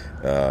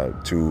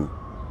 to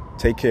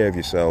take care of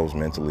yourselves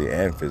mentally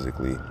and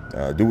physically.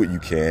 Do what you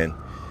can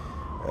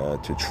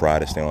to try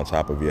to stay on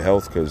top of your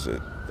health, because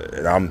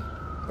I'm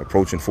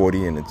approaching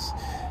 40, and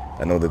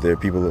I know that there are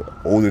people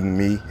older than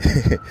me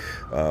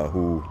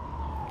who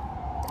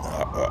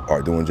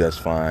are doing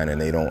just fine, and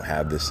they don't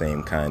have the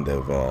same kind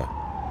of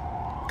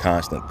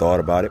constant thought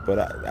about it.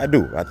 But I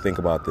do. I think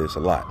about this a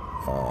lot.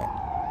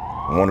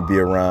 I want to be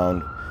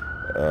around,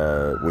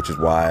 which is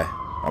why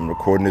I'm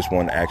recording this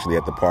one actually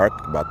at the park,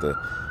 about to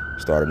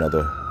start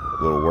another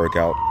little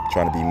workout,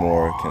 trying to be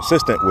more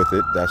consistent with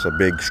it. That's a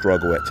big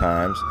struggle at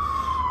times,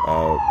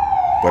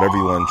 but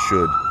everyone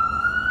should.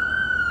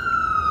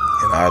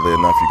 And oddly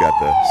enough, you got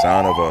the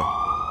sound of a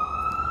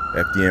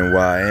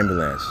FDNY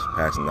ambulance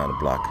passing down the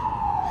block.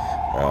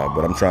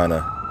 But I'm trying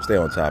to stay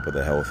on top of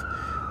the health,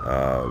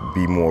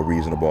 be more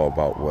reasonable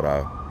about what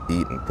I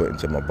eat and put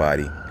into my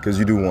body, because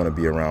you do want to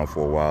be around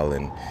for a while,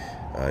 and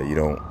you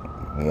don't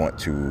want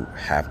to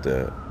have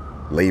to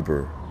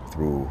labor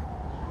through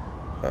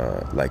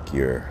like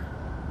your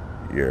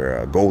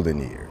golden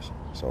years.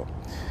 So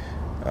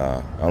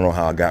I don't know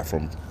how I got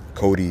from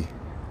Cody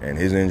and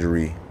his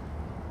injury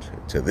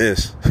to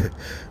this,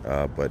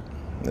 but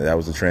that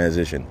was the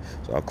transition.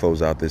 So I'll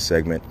close out this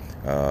segment.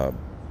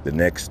 The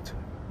next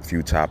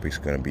few topics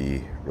are going to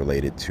be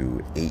related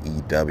to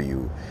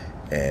AEW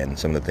and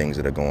some of the things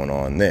that are going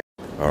on there.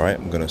 All right,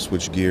 I'm going to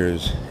switch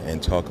gears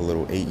and talk a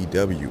little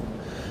AEW,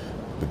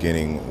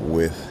 beginning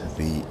with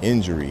the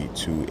injury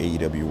to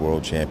AEW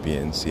World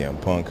Champion CM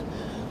Punk.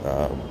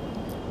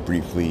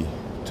 Briefly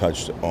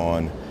touched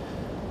on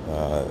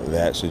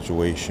that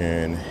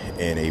situation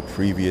in a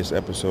previous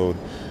episode,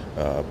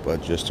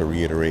 but just to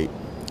reiterate,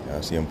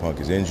 CM Punk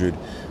is injured.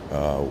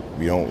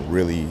 We don't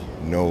really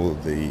know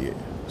the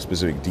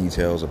specific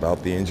details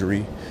about the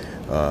injury.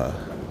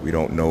 We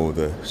don't know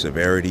the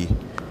severity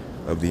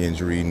of the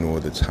injury nor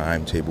the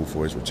timetable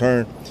for his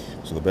return.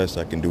 So the best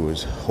I can do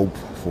is hope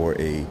for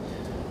a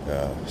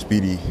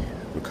speedy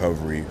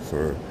recovery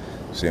for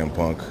CM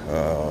Punk.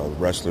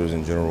 Wrestlers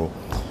in general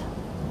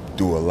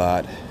do a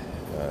lot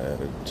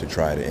to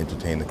try to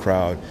entertain the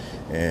crowd,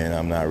 and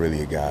I'm not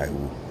really a guy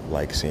who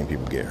likes seeing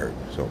people get hurt.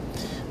 So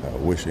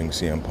wishing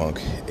CM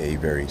Punk a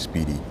very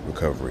speedy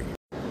recovery.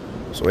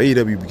 So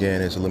AEW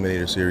began its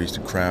Eliminator Series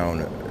to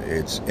crown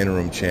its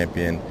interim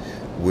champion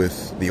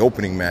with the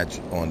opening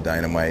match on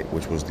Dynamite,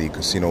 which was the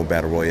Casino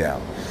Battle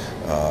Royale.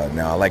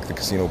 Now, I like the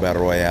Casino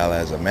Battle Royale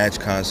as a match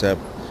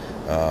concept,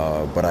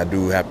 but I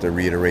do have to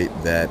reiterate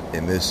that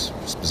in this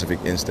specific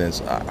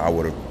instance, I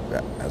would have,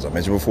 as I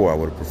mentioned before, I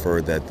would have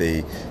preferred that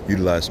they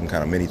utilize some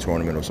kind of mini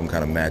tournament or some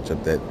kind of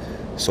matchup that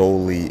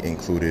solely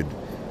included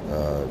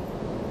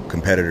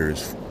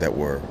competitors that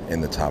were in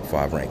the top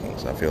 5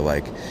 rankings. I feel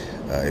like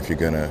if you're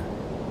going to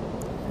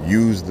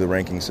use the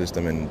ranking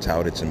system and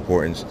tout its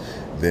importance,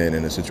 then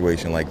in a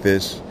situation like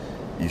this,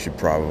 you should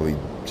probably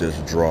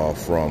just draw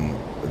from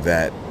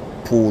that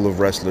pool of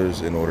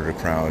wrestlers in order to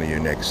crown your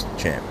next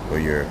champ or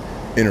your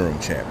interim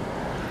champ.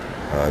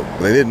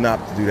 They didn't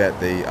opt to do that.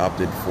 They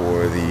opted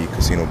for the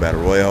Casino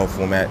Battle Royale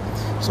format.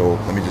 So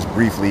let me just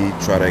briefly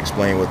try to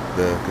explain what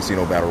the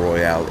Casino Battle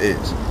Royale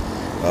is.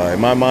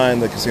 In my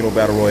mind, the Casino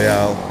Battle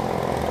Royale,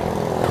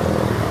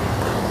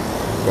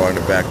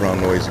 regarding the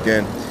background noise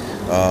again,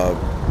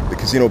 the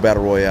Casino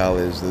Battle Royale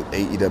is the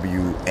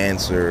AEW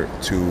answer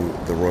to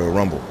the Royal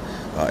Rumble.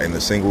 In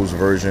the singles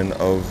version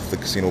of the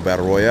Casino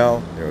Battle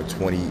Royale, there are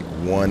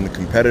 21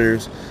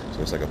 competitors,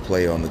 so it's like a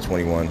play on the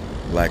 21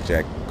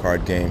 blackjack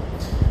card game.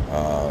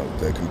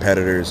 The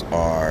competitors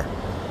are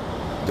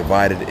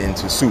divided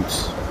into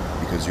suits,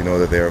 because you know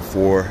that there are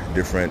 4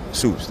 different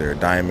suits. There are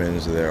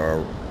diamonds, there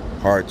are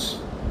hearts,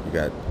 you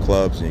got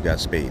clubs, and you got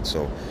spades.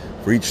 So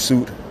for each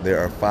suit, there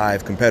are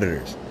 5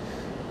 competitors.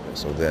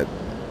 So that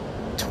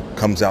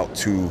comes out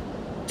to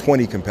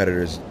 20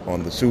 competitors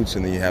on the suits,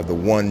 and then you have the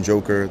one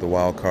joker, the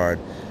wild card,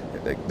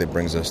 that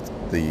brings us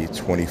the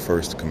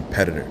 21st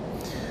competitor.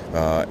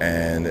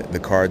 And the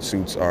card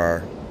suits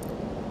are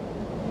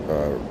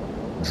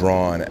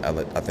drawn,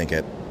 I think,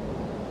 at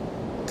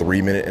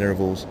 3-minute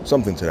intervals,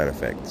 something to that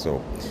effect.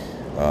 So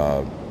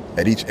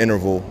at each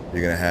interval,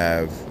 you're going to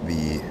have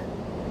the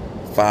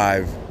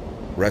 5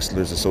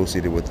 wrestlers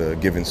associated with a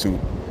given suit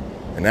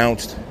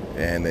announced,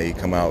 and they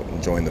come out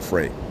and join the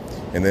fray.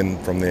 And then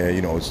from there,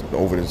 it's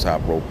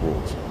over-the-top rope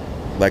rules,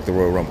 like the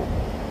Royal Rumble.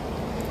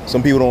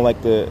 Some people don't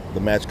like the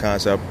match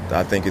concept.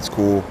 I think it's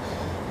cool.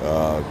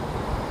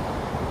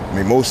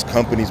 Most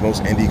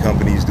indie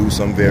companies do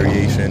some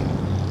variation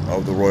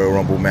of the Royal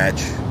Rumble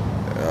match.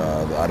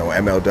 I know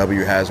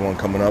MLW has one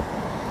coming up,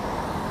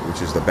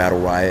 which is the Battle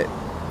Riot.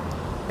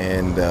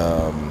 And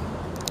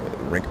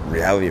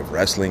Reality of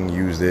Wrestling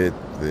used it.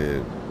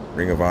 The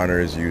Ring of Honor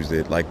has used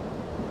it. Like,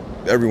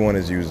 everyone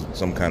has used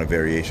some kind of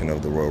variation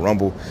of the Royal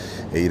Rumble.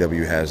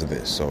 AEW has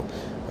this, so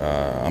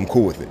I'm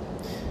cool with it.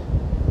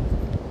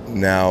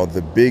 Now,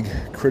 the big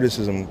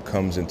criticism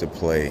comes into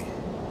play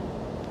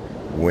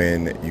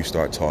when you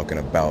start talking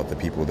about the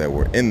people that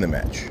were in the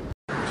match.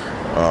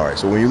 All right,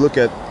 so when you look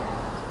at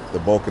the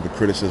bulk of the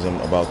criticism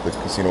about the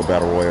Casino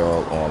Battle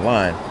Royale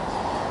online,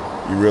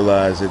 you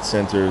realize it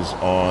centers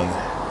on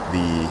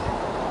the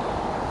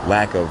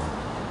lack of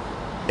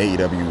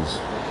AEW's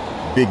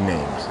big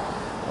names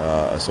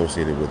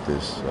associated with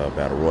this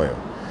Battle Royale.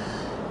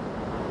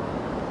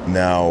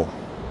 Now,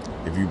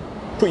 if you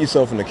put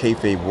yourself in the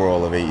kayfabe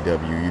world of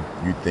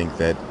AEW, you'd think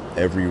that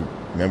every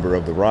member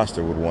of the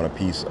roster would want a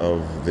piece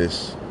of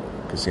this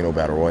Casino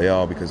Battle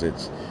Royale because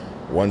it's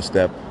one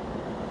step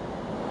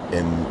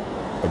in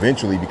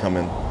eventually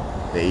becoming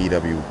the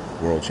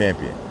AEW World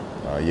Champion.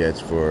 Yeah, it's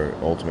for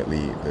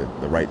ultimately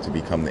the right to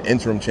become the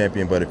interim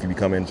champion, but if you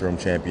become interim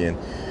champion,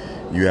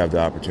 you have the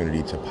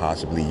opportunity to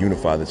possibly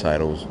unify the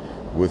titles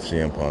with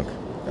CM Punk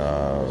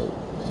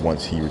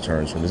once he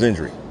returns from his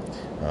injury.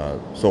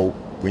 So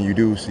when you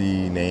do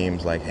see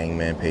names like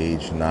Hangman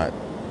Page not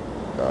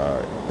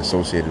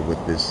associated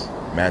with this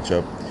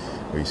matchup,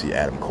 or you see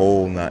Adam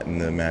Cole not in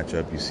the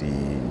matchup, you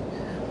see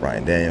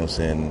Bryan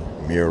Danielson,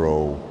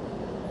 Miro,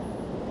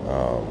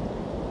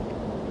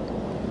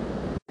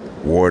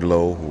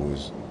 Wardlow, who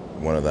is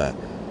one of the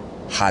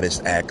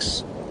hottest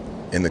acts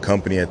in the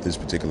company at this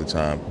particular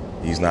time.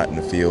 He's not in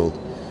the field.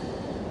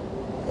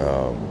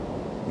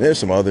 There's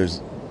some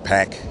others.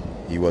 Pac,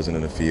 he wasn't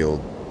in the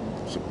field.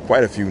 So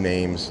quite a few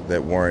names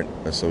that weren't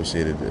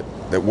associated,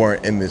 that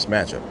weren't in this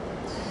matchup.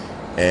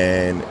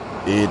 And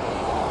it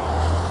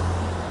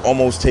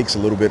almost takes a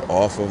little bit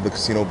off of the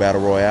Casino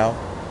Battle Royale.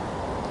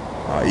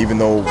 Even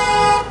though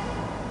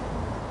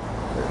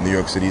New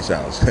York City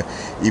sounds,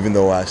 even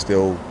though I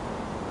still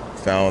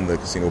found the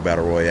Casino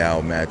Battle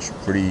Royale match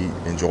pretty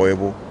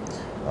enjoyable,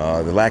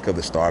 the lack of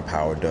the star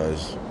power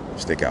does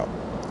stick out.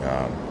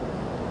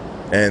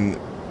 And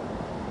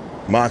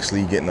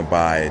Moxley getting a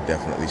bye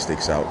definitely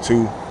sticks out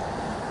too,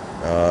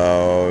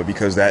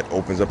 because that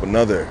opens up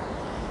another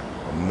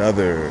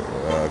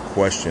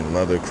question,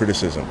 another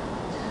criticism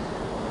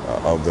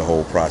of the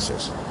whole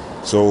process.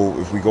 So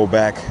if we go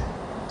back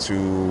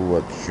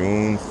to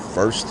June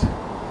 1st,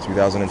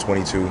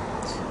 2022,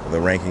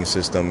 the ranking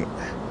system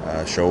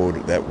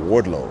showed that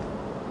Wardlow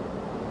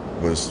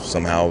was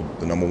somehow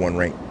the number one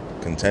ranked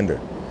contender.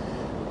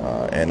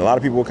 And a lot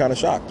of people were kind of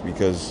shocked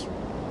because,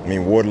 I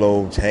mean,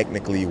 Wardlow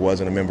technically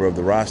wasn't a member of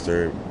the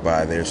roster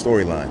by their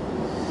storyline.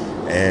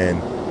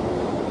 And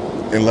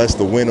unless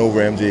the win over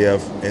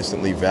MJF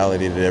instantly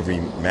validated every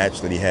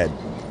match that he had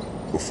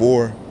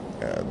before,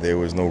 there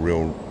was no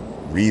real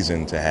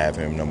reason to have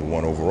him number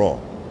one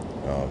overall.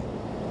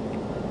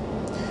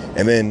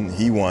 And then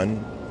he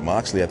won.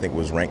 Moxley, I think,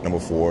 was ranked number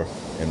 4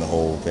 in the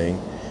whole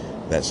thing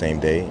that same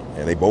day.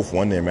 And they both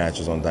won their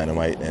matches on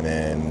Dynamite. And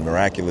then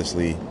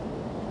miraculously,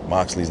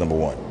 Moxley's number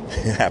 1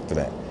 after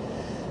that.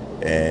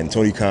 And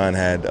Tony Khan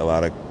had a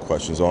lot of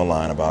questions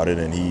online about it,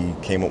 and he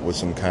came up with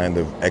some kind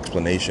of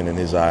explanation in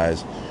his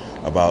eyes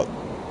about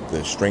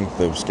the strength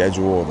of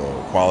schedule or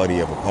the quality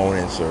of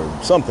opponents or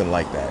something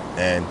like that.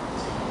 And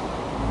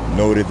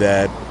noted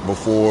that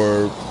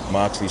before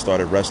Moxley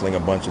started wrestling a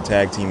bunch of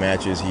tag team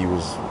matches, he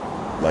was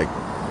like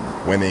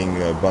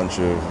winning a bunch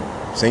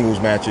of singles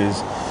matches.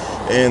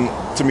 And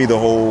to me, the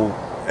whole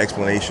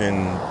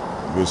explanation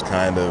was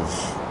kind of,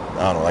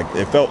 I don't know, like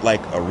it felt like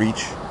a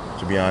reach,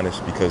 to be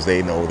honest, because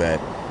they know that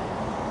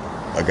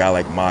a guy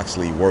like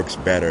Moxley works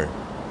better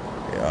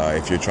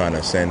if you're trying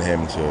to send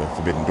him to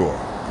Forbidden Door,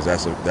 because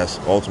that's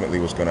ultimately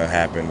what's going to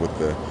happen with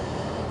the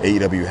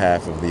AEW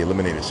half of the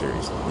Eliminator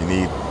Series. You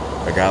need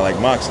a guy like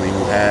Moxley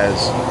who has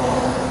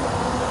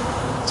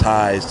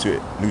ties to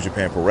New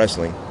Japan Pro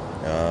Wrestling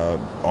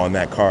on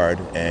that card,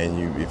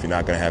 and if you're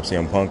not going to have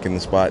CM Punk in the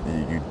spot,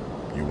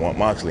 you want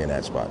Moxley in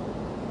that spot.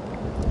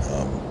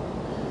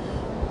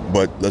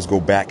 But let's go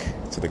back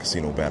to the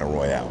Casino Battle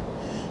Royale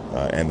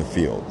and the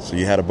field. So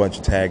you had a bunch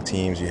of tag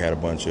teams, you had a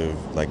bunch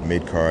of like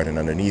mid-card and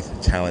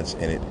underneath talents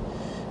in it.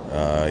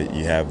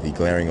 You have the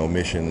glaring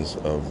omissions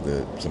of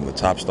some of the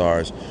top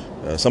stars.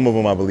 Some of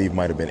them, I believe,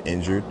 might have been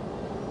injured,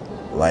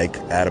 like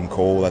Adam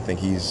Cole. I think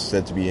he's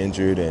said to be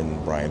injured,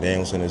 and Bryan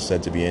Danielson is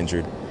said to be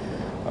injured.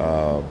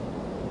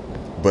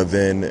 But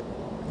then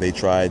they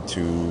tried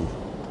to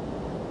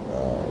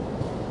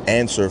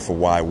answer for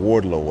why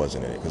Wardlow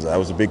wasn't in it, because that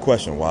was a big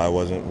question. Why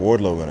wasn't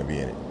Wardlow going to be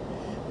in it?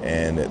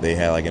 And they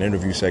had like an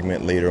interview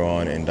segment later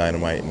on in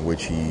Dynamite in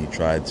which he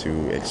tried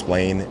to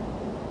explain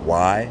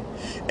why.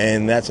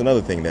 And that's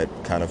another thing that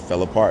kind of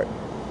fell apart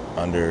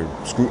under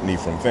scrutiny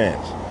from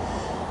fans.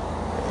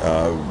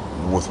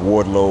 With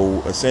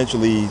Wardlow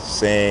essentially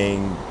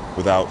saying,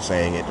 without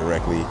saying it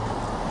directly,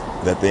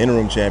 that the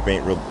interim champ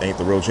ain't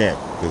the real champ,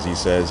 because he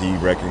says he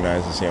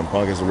recognizes CM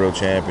Punk as the real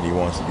champ and he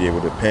wants to be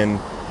able to pin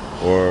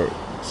or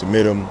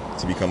submit him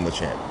to become the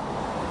champ.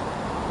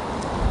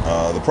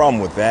 The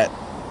problem with that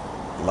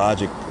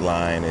logic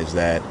line is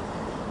that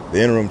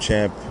the interim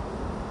champ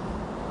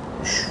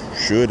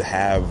should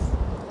have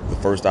the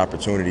first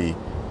opportunity,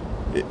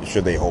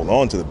 should they hold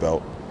on to the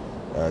belt,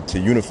 to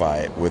unify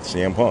it with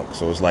CM Punk.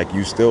 So it's like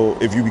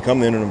if you become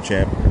the interim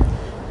champ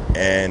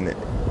and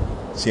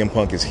CM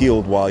Punk is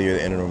healed while you're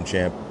the interim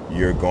champ,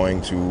 you're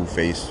going to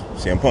face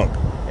CM Punk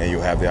and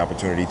you'll have the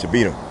opportunity to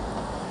beat him.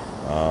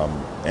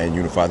 and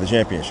unify the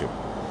championship.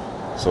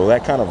 So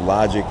that kind of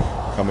logic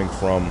coming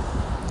from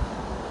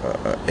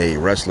a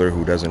wrestler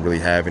who doesn't really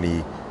have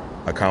any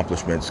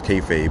accomplishments,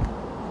 kayfabe,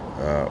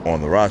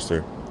 on the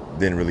roster,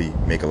 didn't really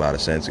make a lot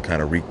of sense. It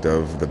kind of reeked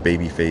of the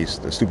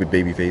babyface, the stupid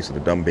babyface, or the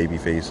dumb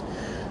babyface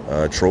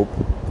trope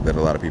that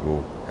a lot of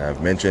people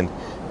have mentioned.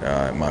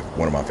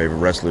 One of my favorite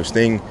wrestlers,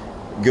 Sting,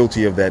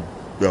 guilty of that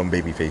dumb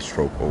babyface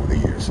trope over the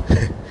years.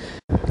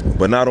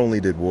 But not only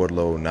did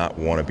Wardlow not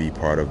want to be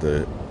part of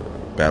the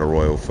Battle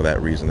Royal for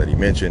that reason that he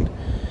mentioned,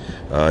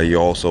 he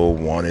also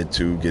wanted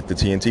to get the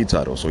TNT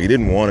title. So he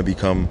didn't want to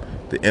become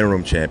the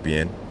interim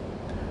champion,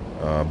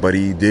 but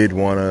he did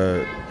want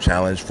to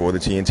challenge for the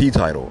TNT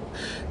title.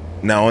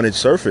 Now, on its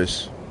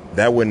surface,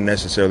 that wouldn't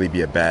necessarily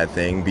be a bad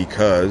thing,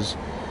 because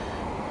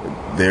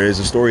there is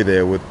a story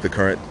there with the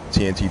current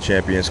TNT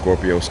champion,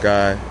 Scorpio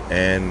Sky,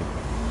 and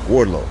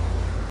Wardlow.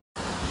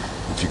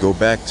 If you go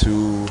back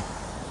to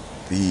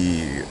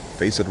the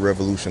Face of the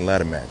Revolution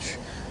ladder match,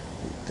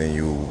 then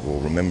you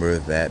will remember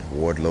that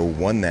Wardlow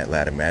won that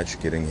ladder match,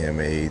 getting him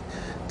a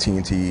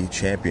TNT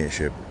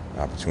championship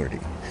opportunity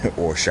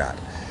or shot.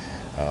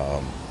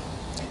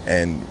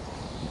 And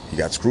he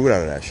got screwed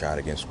out of that shot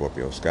against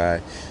Scorpio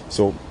Sky.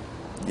 So,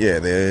 yeah,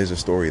 there is a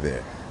story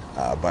there.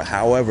 But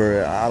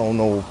however, I don't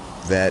know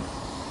that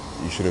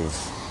you should have...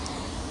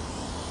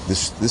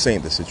 This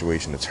ain't the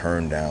situation to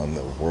turn down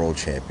the World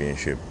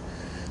Championship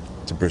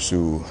to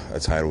pursue a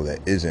title that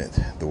isn't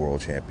the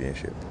World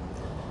Championship.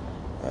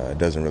 It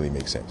doesn't really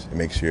make sense. It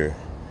makes your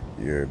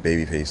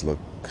babyface look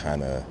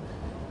kind of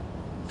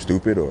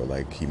stupid, or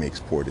like he makes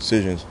poor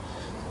decisions.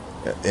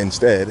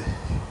 Instead,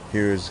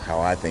 here's how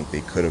I think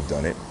they could have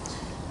done it.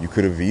 You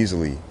could have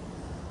easily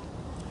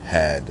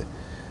had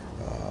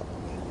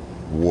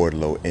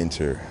Wardlow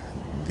enter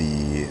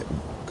the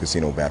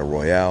Casino Battle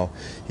Royale.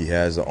 He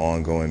has an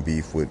ongoing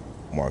beef with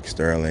Mark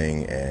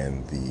Sterling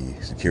and the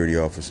security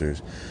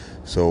officers.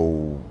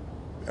 So,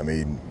 I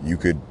mean, you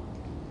could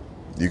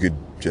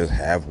just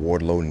have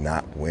Wardlow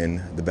not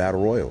win the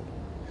Battle Royal.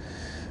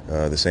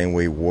 The same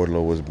way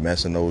Wardlow was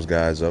messing those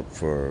guys up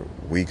for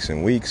weeks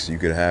and weeks, you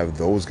could have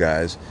those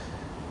guys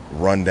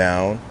run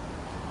down.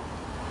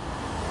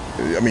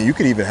 I mean, you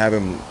could even have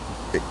him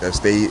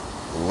stay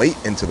late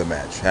into the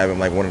match. Have him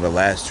like one of the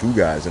last two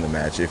guys in the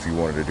match if you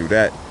wanted to do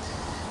that.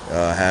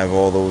 Have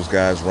all those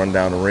guys run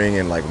down the ring,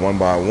 and like one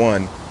by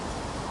one,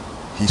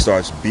 he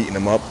starts beating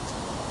them up,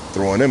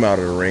 throwing them out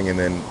of the ring, and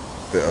then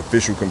the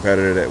official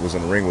competitor that was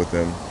in the ring with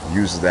them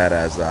uses that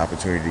as the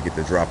opportunity to get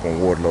the drop on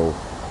Wardlow,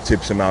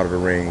 tips him out of the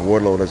ring.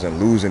 Wardlow doesn't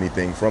lose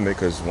anything from it,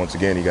 because once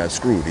again, he got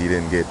screwed. He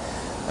didn't get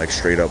like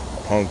straight up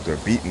punked or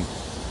beaten.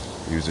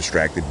 He was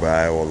distracted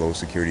by all those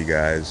security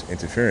guys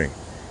interfering.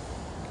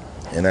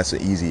 And that's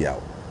an easy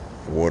out.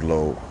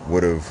 Wardlow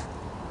would have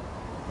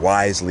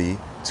wisely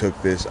took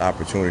this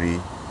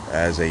opportunity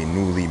as a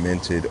newly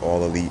minted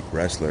All Elite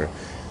wrestler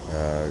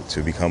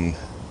to become,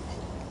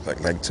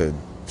 like to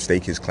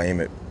stake his claim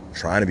at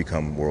trying to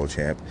become world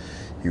champ.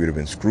 He would have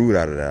been screwed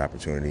out of that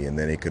opportunity, and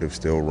then they could have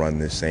still run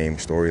this same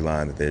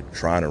storyline that they're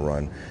trying to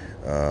run,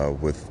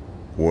 with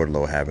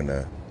Wardlow having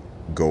to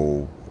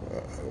go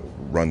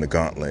run the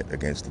gauntlet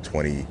against the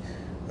 20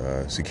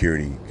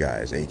 security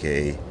guys,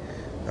 aka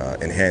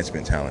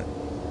enhancement talent.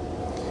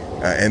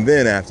 And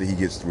then after he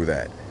gets through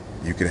that,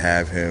 you could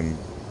have him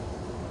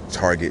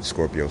target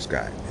Scorpio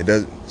Sky. It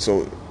does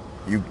so.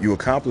 You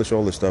accomplish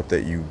all the stuff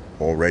that you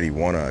already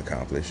want to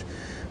accomplish,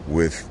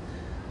 with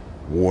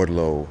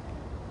Wardlow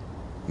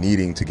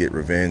needing to get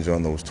revenge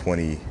on those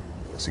 20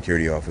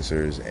 security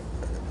officers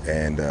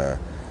and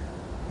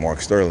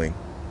Mark Sterling.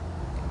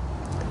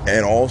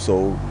 And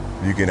also,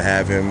 you can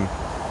have him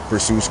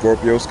pursue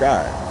Scorpio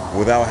Sky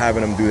without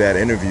having him do that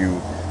interview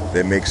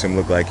that makes him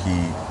look like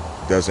he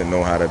doesn't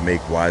know how to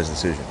make wise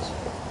decisions.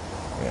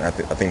 And I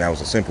think that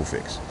was a simple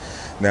fix.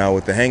 Now,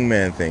 with the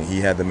Hangman thing, he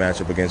had the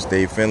matchup against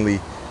Dave Finlay,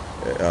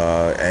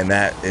 and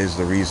that is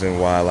the reason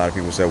why a lot of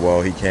people said,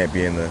 well, he can't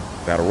be in the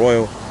Battle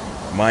Royal.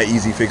 My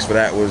easy fix for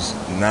that was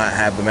not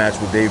have the match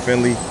with Dave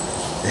Finlay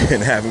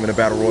and have him in the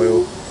Battle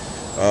Royal.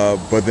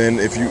 But then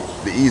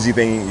the easy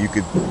thing you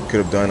could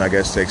have done, I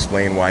guess, to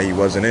explain why he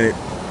wasn't in it,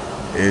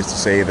 is to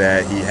say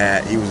that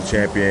he was a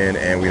champion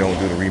and we don't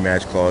do the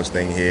rematch clause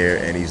thing here,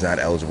 and he's not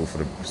eligible for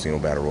the Casino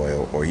Battle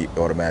Royal, or he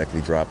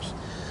automatically drops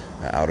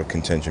out of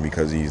contention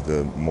because he's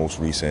the most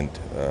recent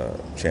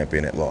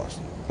champion that lost.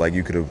 Like,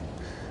 you could have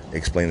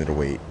explained it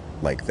away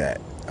like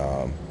that.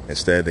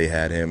 Instead, they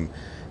had him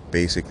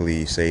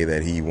basically say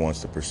that he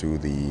wants to pursue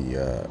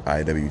the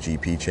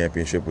IWGP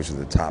Championship, which is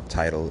the top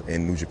title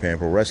in New Japan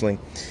Pro Wrestling.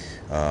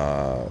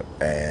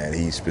 And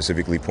he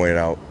specifically pointed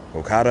out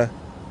Okada,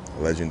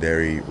 a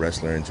legendary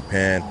wrestler in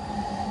Japan.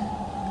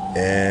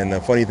 And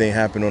a funny thing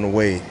happened on the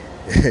way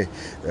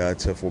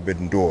to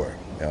Forbidden Door.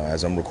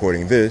 As I'm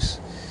recording this,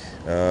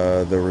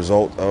 the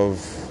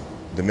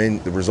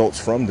results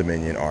from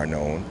Dominion are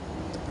known.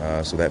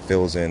 So that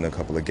fills in a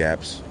couple of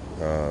gaps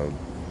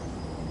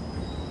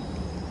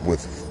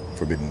with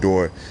Forbidden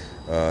Door.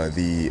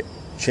 The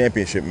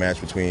championship match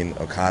between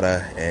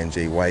Okada and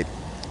Jay White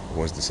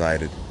was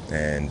decided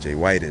and Jay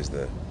White is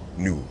the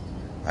new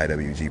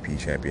IWGP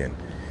champion,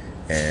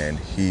 and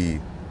he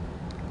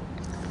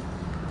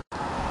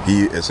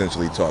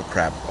essentially talked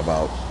crap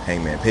about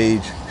Hangman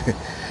Page,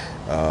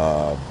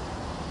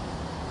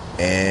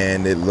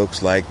 and it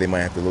looks like they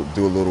might have to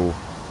do a little,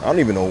 I don't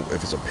even know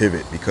if it's a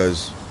pivot,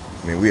 because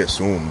I mean, we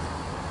assumed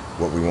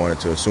what we wanted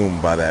to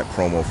assume by that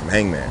promo from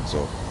Hangman.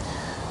 So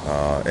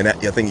and I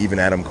think even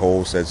Adam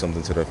Cole said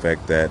something to the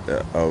effect that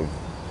are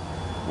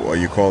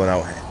you calling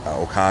out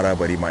Okada,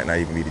 but he might not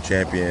even be the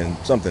champion,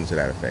 something to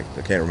that effect.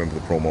 I can't remember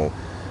the promo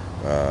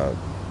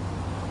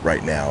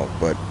right now,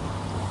 but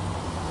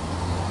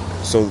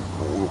so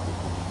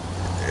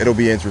it'll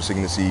be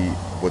interesting to see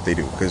what they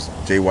do, because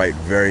Jay White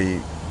very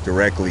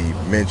directly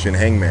mentioned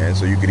Hangman,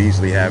 so you could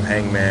easily have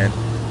Hangman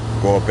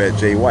go up at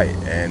Jay White,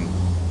 and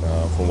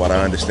from what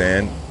I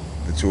understand,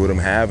 the two of them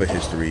have a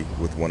history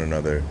with one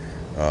another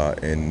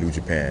in New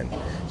Japan,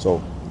 so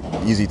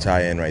easy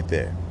tie-in right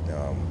there.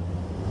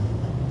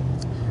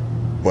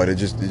 But it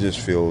just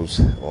feels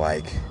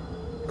like,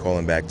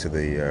 calling back to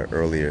the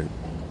earlier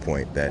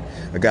point, that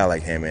a guy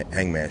like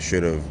Hangman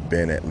should have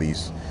been at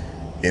least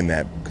in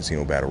that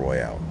Casino Battle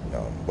Royale,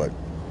 but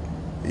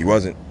he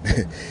wasn't,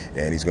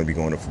 and he's going to be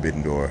going to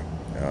Forbidden Door,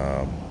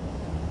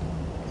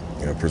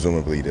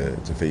 presumably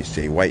to face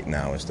Jay White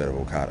now instead of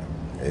Okada,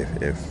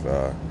 if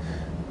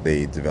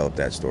they develop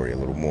that story a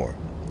little more.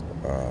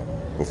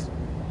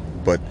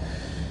 But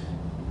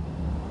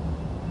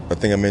I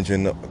think I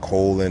mentioned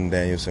Cole and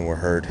Danielson were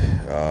hurt.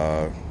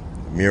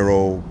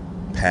 Miro,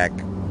 Pac,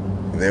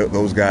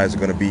 those guys are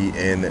going to be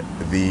in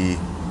the.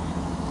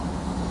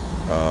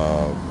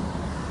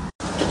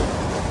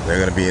 They're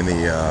going to be in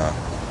the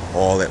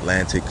All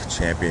Atlantic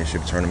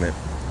Championship tournament.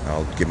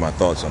 I'll give my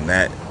thoughts on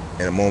that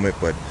in a moment,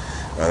 but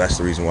that's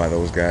the reason why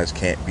those guys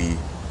couldn't be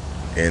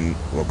in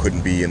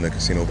the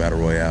Casino Battle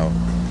Royale.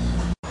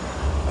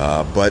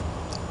 But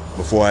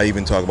before I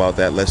even talk about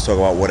that, let's talk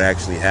about what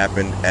actually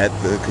happened at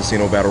the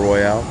Casino Battle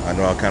Royale. I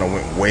know I kind of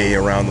went way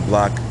around the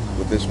block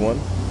with this one.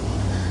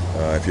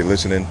 If you're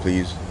listening,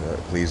 please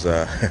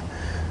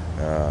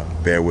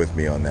bear with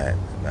me on that.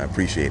 I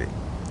appreciate it.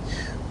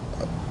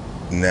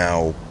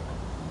 Now,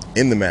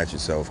 in the match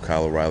itself,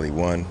 Kyle O'Reilly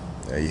won.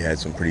 He had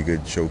some pretty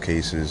good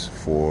showcases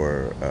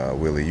for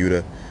Wheeler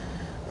Yuta,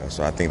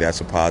 so I think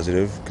that's a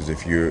positive. Because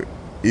if you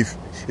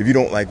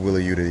don't like Wheeler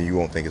Yuta, you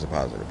won't think it's a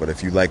positive. But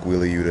if you like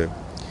Wheeler Yuta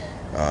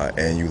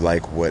and you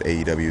like what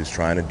AEW is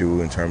trying to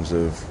do in terms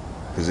of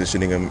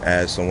positioning him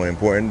as someone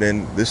important,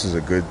 then this is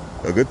a good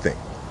thing.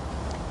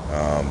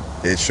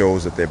 It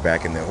shows that they're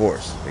backing their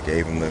horse. They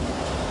gave him the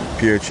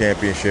Pure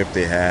Championship.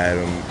 They had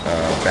him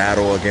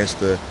battle against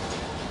the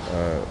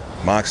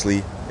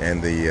Moxley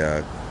and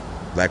the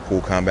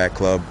Blackpool Combat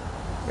Club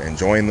and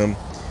join them.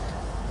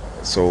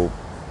 So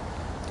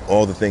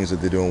all the things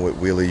that they're doing with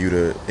Wheeler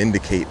Yuta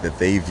indicate that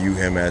they view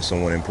him as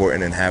someone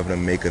important, and having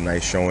him make a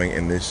nice showing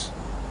in this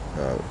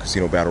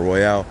Casino Battle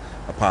Royale,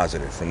 a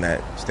positive from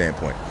that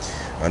standpoint.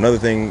 Another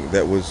thing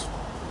that was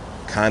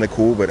kind of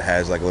cool but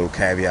has like a little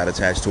caveat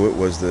attached to it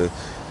was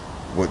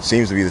what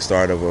seems to be the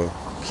start of a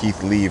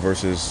Keith Lee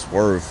versus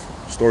Swerve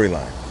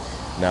storyline.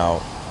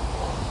 Now,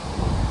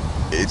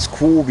 it's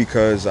cool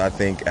because I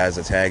think as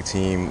a tag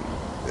team,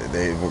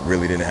 they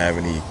really didn't have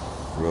any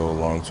real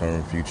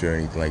long-term future or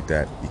anything like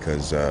that,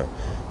 because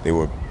they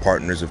were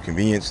partners of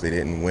convenience. They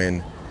didn't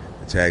win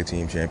the tag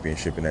team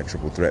championship in that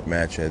triple threat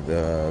match at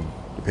the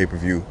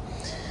pay-per-view,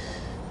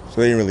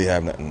 so they didn't really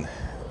have nothing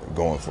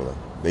going for them.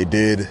 They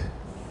did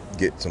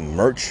get some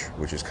merch,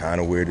 which is kind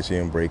of weird to see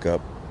them break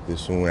up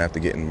this soon after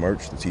getting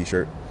merch, the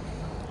t-shirt.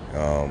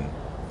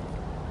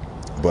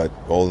 But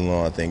all in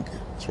all, I think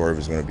Swerve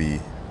is going to be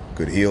a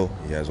good heel.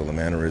 He has all the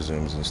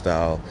mannerisms and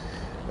style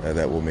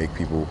that will make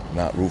people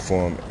not root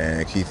for him.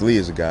 And Keith Lee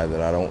is a guy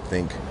that I don't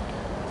think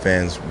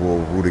fans will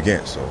root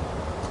against.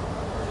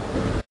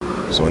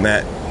 So in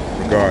that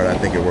regard, I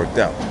think it worked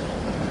out.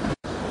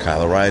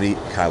 Kyle O'Reilly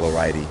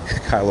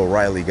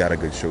got a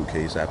good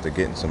showcase after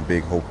getting some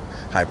big,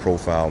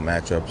 high-profile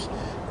matchups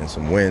and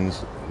some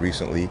wins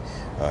recently.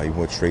 He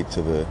went straight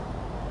to the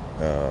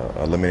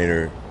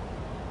AEW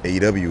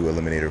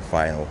Eliminator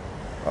final,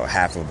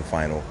 half of the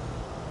final,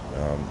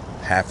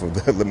 half of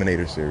the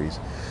Eliminator series.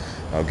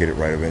 I'll get it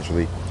right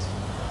eventually.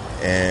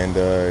 And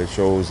it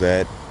shows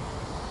that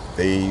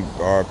they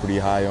are pretty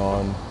high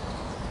on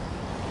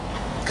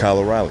Kyle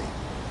O'Reilly.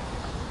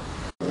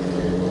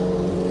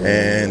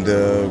 And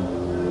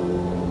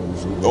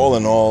all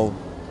in all,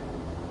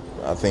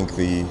 I think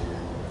the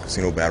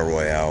Casino Battle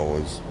Royale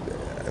was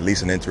at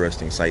least an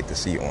interesting sight to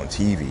see on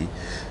TV.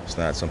 It's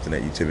not something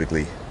that you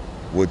typically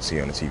would see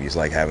on the TV. It's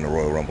like having a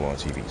Royal Rumble on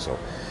TV. So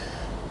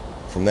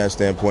from that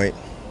standpoint,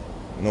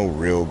 no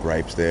real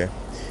gripes there.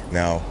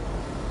 Now,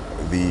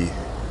 the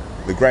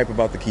gripe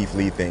about the Keith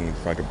Lee thing,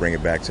 if I could bring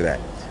it back to that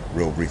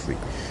real briefly.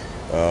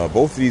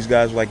 Both of these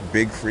guys were like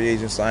big free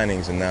agent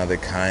signings, and now they're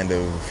kind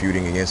of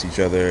feuding against each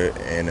other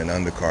in an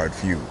undercard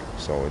feud.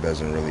 So it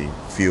doesn't really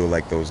feel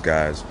like those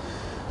guys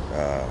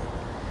are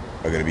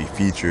going to be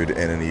featured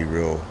in any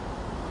real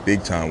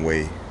big-time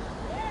way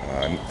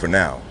for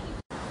now.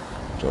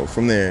 So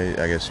from there,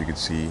 I guess you could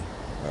see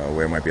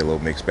where it might be a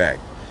little mixed bag.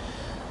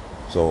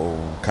 So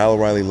Kyle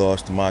O'Reilly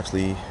lost to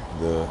Moxley,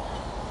 the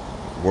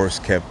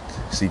worst kept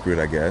secret,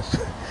 I guess.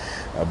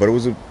 But it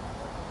was a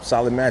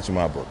solid match in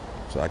my book,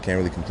 so I can't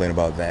really complain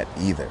about that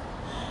either.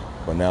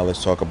 But now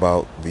let's talk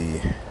about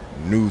the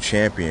new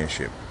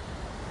championship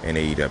in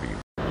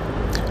AEW.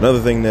 Another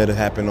thing that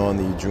happened on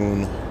the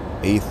June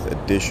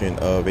 8th edition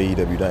of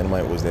AEW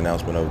Dynamite was the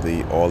announcement of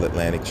the All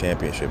Atlantic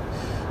Championship,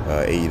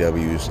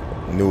 AEW's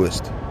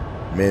newest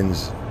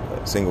men's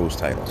singles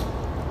title.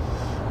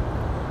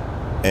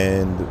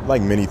 And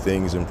like many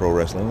things in pro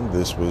wrestling,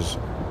 this was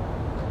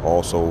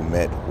also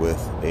met with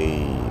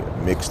a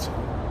mixed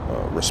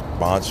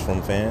response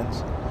from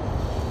fans.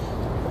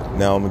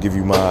 Now I'm gonna give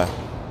you my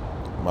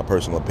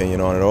personal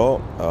opinion on it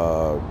all.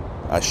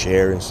 I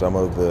share in some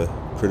of the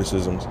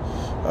criticisms,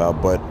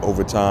 but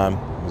over time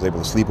I was able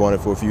to sleep on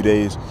it for a few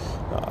days.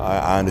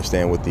 I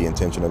understand what the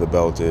intention of the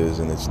belt is,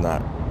 and it's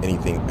not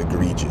anything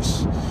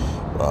egregious.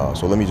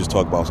 So let me just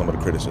talk about some of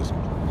the criticisms.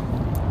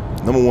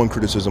 Number one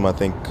criticism I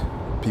think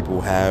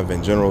people have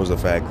in general is the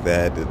fact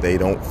that they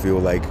don't feel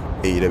like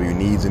AEW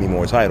needs any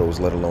more titles,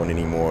 let alone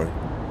any more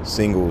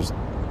singles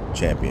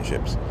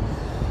championships.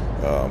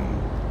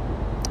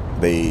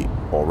 They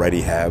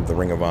already have the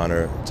Ring of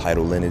Honor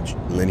title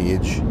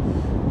lineage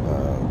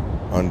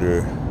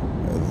under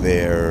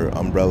their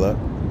umbrella.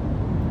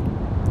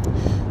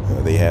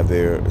 They have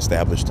their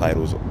established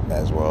titles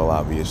as well,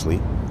 obviously.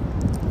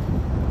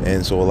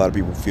 And so a lot of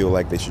people feel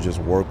like they should just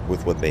work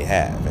with what they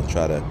have and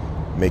try to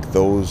make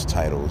those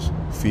titles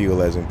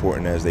feel as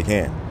important as they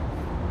can.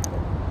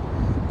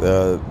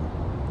 The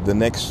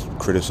next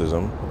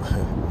criticism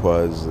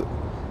was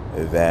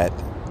that,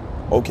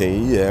 okay,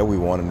 yeah, we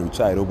want a new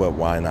title, but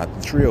why not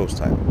the Trios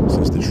title?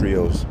 Since the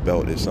Trios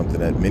belt is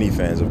something that many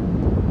fans have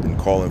been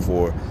calling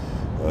for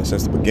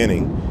since the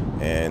beginning,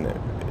 and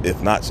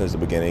if not since the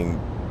beginning,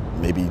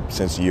 maybe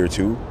since year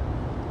 2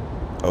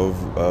 of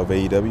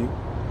AEW.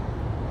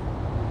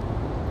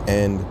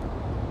 And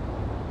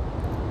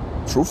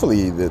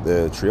truthfully,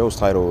 the Trios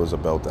title is a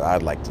belt that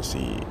I'd like to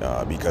see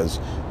because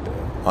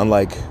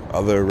unlike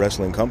other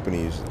wrestling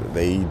companies,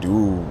 they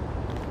do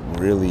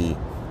really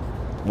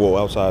well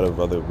outside of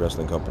other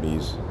wrestling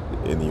companies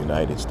in the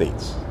United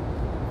States.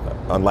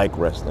 Unlike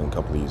wrestling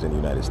companies in the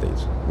United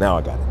States. Now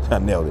I got it. I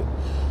nailed it.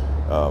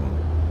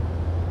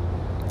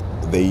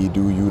 They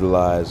do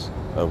utilize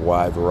a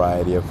wide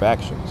variety of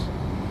factions.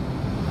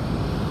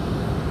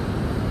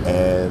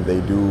 And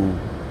they do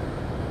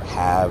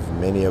have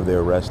many of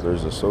their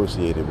wrestlers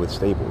associated with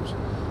stables.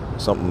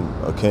 Something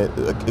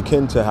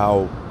akin to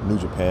how New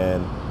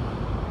Japan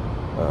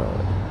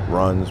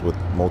runs with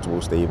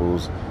multiple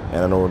stables.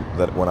 And I know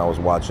that when I was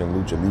watching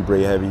Lucha Libre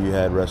Heavy, you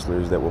had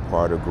wrestlers that were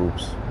part of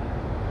groups.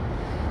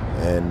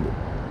 And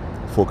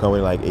for a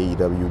company like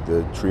AEW,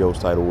 the Trios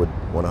title would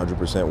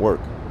 100% work.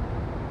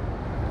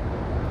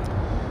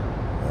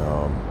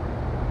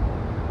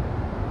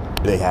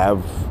 They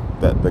have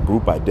the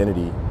group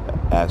identity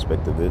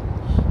aspect of it,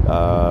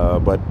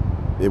 but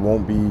it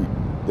won't be.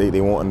 They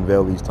won't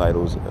unveil these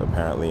titles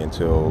apparently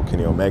until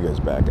Kenny Omega is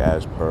back,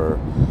 as per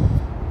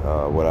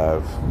what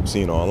I've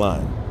seen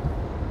online.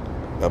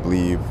 I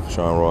believe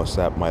Sean Ross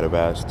Sapp might have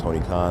asked Tony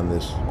Khan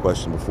this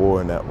question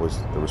before, and that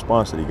was the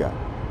response that he got.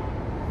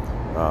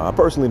 I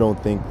personally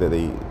don't think that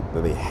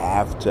they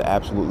have to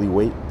absolutely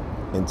wait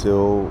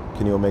until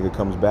Kenny Omega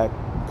comes back,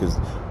 because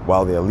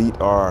while the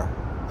Elite are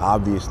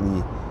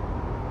obviously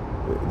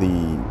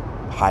the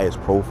highest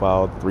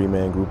profile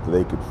 3-man group that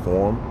they could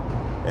form,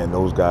 and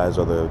those guys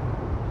are the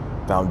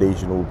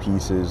foundational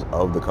pieces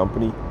of the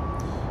company,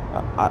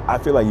 I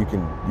feel like you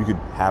could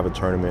have a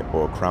tournament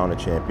or crown a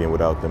champion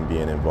without them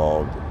being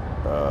involved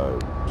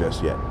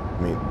just yet.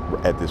 I mean,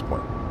 at this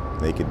point,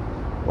 they could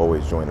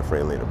always join the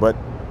fray later. But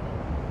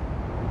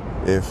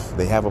if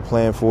they have a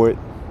plan for it,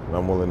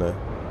 I'm willing to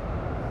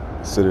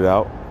sit it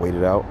out, wait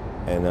it out,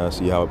 and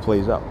see how it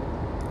plays out.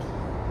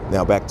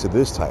 Now back to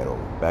this title,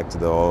 back to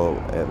the All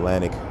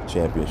Atlantic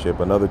Championship.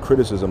 Another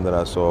criticism that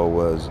I saw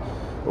was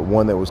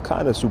one that was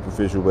kind of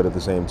superficial, but at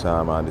the same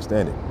time I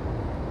understand it.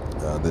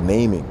 The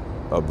naming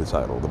of the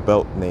title, the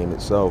belt name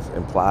itself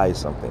implies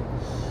something.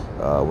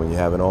 When you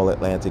have an All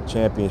Atlantic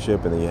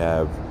Championship and then you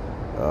have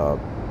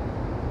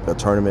a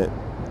tournament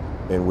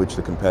in which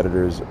the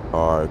competitors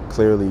are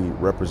clearly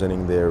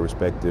representing their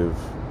respective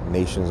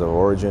nations of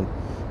origin,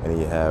 and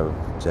you have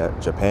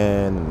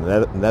Japan,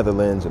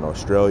 Netherlands, and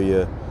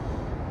Australia,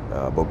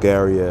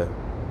 Bulgaria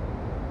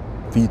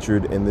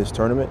featured in this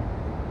tournament,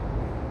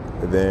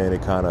 then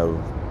it kind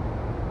of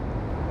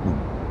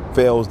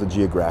fails the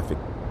geography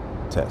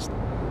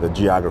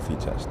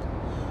test.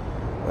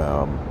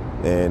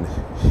 And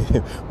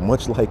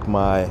much like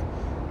my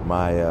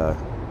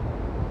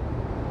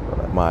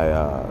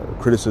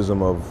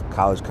criticism of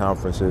college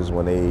conferences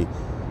when they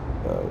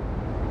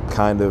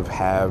kind of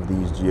have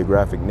these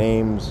geographic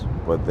names,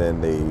 but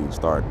then they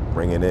start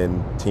bringing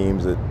in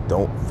teams that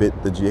don't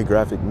fit the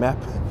geographic map.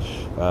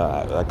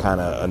 I kind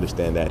of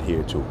understand that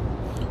here too.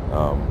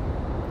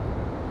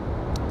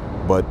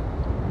 But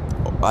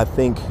I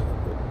think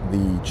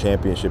the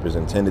championship is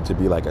intended to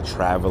be like a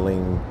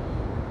traveling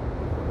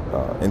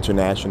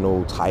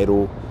international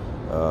title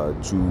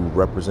to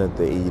represent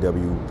the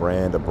AEW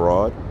brand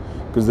abroad,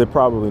 because they're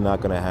probably not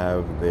going to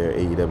have their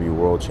AEW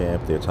world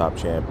champ, their top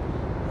champ,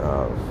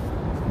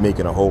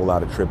 making a whole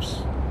lot of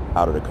trips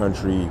out of the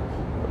country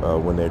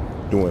when they're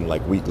doing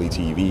like weekly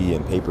TV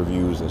and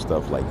pay-per-views and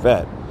stuff like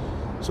that.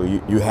 So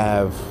you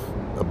have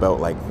a belt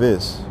like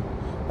this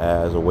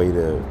as a way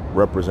to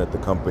represent the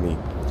company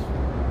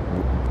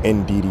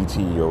in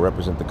DDT, or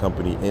represent the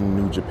company in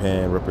New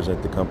Japan,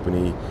 represent the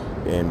company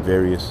in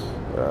various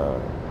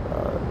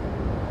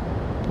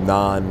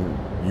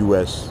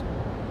non-US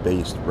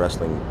based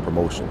wrestling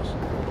promotions,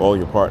 all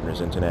your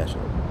partners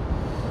internationally.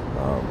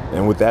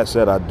 And with that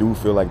said, I do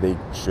feel like they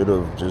should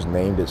have just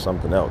named it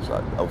something else.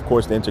 Of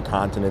course, the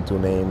Intercontinental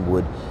name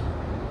would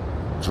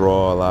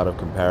draw a lot of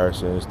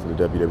comparisons to the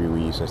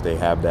WWE since they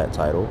have that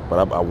title.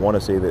 But I want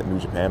to say that New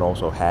Japan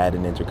also had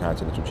an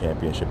Intercontinental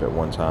Championship at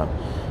one time.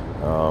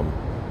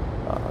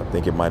 I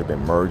think it might have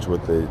been merged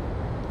with the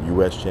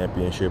U.S.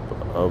 Championship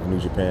of New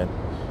Japan.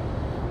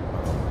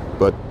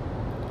 But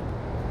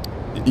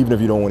even if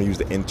you don't want to use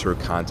the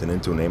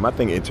Intercontinental name, I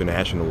think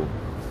International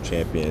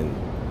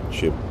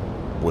Championship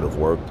would have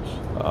worked.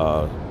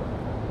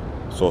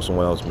 Saw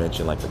someone else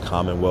mention like the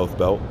Commonwealth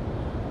belt,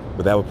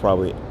 but that would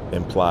probably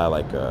imply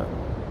like a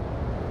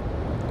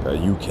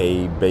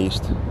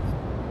UK-based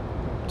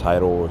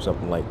title or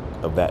something like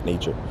of that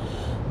nature.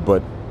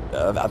 But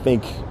I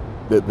think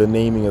the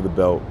naming of the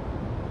belt,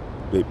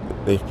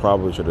 they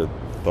probably should have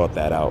thought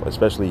that out,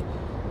 especially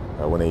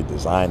when they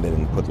designed it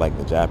and put like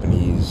the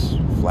Japanese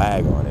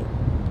flag on it.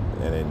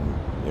 And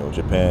then,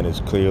 Japan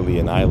is clearly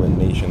an island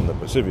nation in the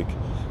Pacific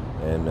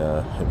and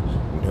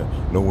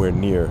nowhere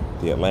near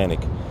the Atlantic.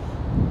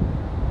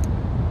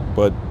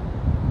 But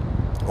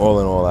all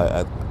in all,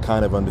 I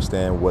kind of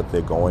understand what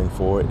they're going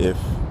for if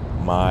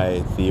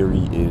my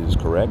theory is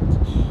correct.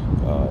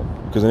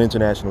 Because an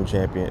international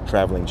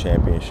traveling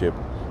championship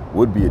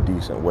would be a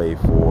decent way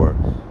for,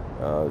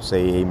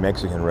 say, a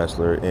Mexican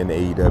wrestler in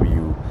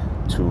AEW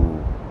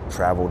to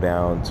travel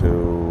down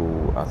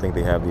to, I think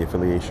they have the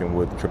affiliation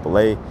with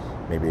AAA.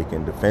 Maybe they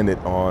can defend it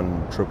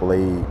on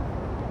AAA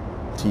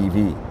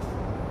TV.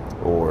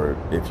 Or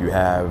if you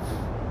have,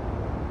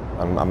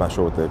 I'm not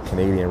sure what the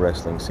Canadian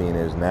wrestling scene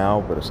is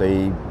now, but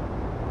say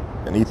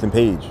an Ethan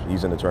Page,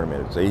 he's in the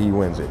tournament. Say he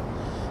wins it,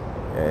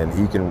 and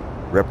he can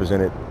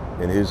represent it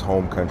in his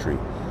home country.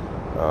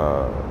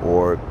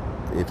 Or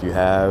if you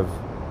have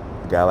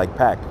a guy like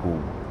Pac who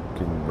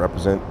can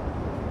represent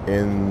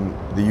in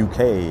the UK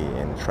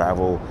and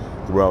travel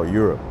throughout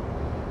Europe,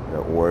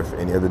 or if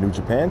any other New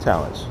Japan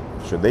talents,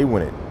 should they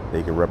win it,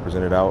 they can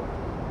represent it out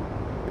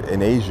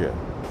in Asia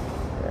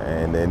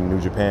and in New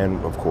Japan,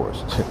 of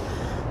course.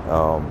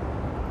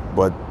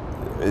 But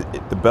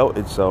the belt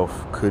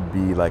itself could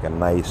be like a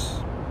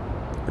nice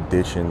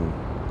addition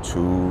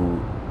to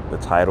the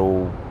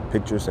title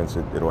picture, since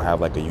it'll have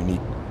like a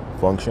unique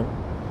function.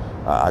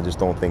 I just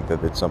don't think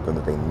that it's something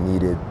that they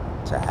needed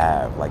to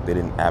have. Like, they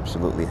didn't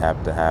absolutely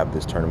have to have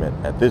this tournament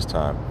at this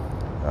time,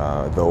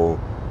 though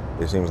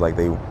it seems like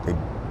they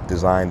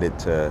designed it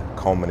to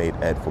culminate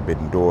at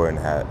Forbidden Door and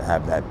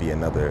have that be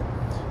another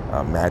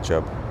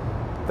matchup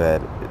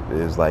that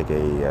is like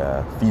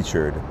a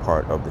featured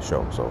part of the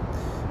show. So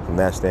from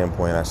that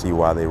standpoint, I see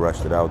why they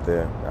rushed it out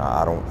there.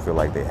 I don't feel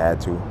like they had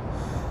to,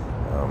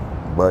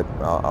 but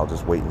I'll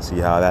just wait and see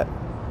how that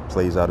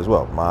plays out as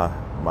well.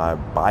 My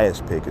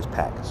bias pick is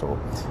Pac. So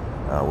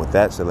with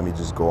that said, let me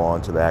just go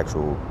on to the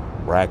actual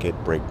bracket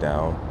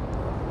breakdown.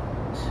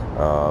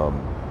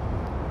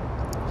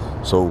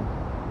 So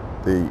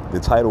the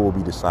title will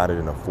be decided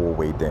in a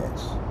 4-way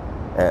dance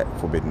at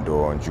Forbidden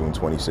Door on June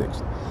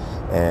 26th.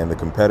 And the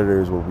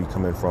competitors will be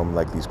coming from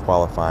like these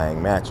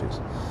qualifying matches.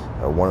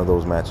 One of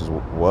those matches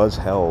was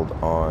held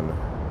on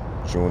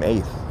June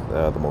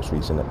 8th, the most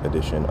recent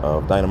edition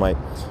of Dynamite,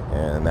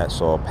 and that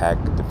saw Pac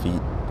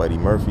defeat Buddy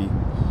Murphy.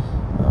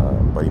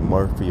 Buddy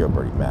Murphy or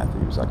Buddy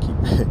Matthews?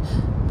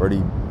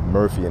 Buddy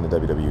Murphy in the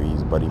WWE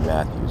is Buddy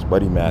Matthews.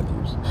 Buddy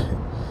Matthews.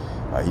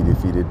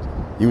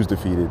 He was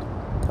defeated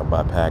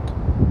by Pac,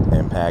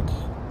 and Pac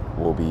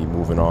will be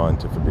moving on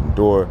to Forbidden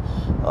Door.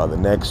 The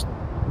next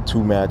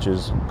 2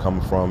 matches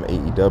come from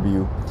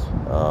AEW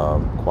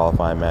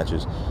qualifying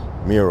matches.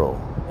 Miro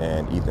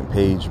and Ethan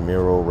Page.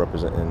 Miro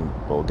representing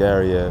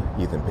Bulgaria,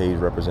 Ethan Page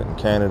representing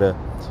Canada.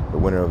 The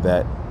winner of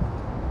that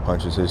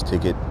punches his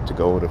ticket to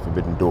go to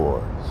Forbidden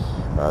Door.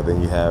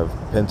 Then you have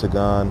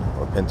Pentagon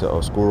or Penta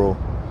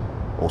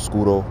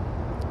Oscuro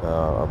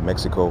of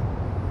Mexico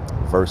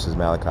versus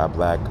Malachi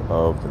Black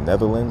of the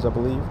Netherlands, I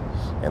believe.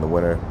 And the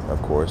winner,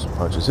 of course,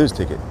 punches his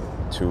ticket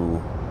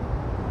to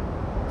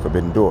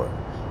Forbidden Door.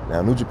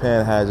 Now, New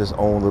Japan has its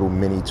own little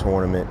mini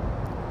tournament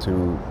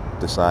to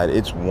decide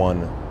its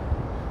one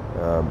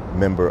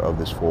member of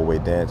this 4-way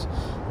dance,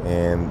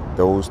 and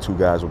those 2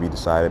 guys will be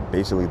decided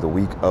basically the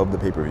week of the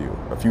pay-per-view,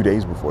 a few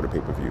days before the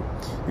pay-per-view.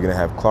 You're going to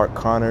have Clark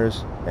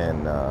Connors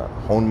and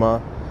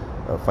Honma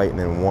fighting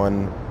in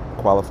one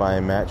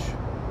qualifying match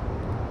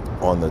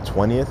on the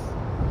 20th,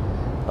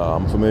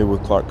 I'm familiar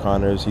with Clark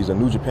Connors. He's a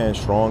New Japan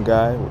Strong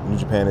guy. New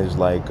Japan is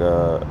like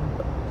a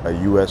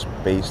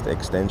U.S.-based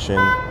extension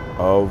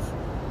of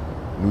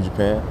New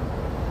Japan.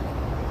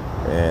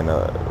 And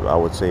I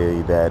would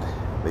say that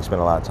they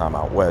spend a lot of time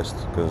out west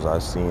because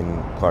I've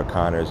seen Clark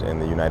Connors in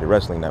the United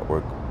Wrestling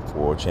Network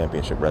for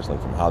Championship Wrestling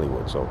from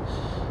Hollywood. So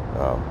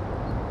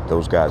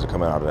those guys are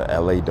coming out of the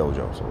LA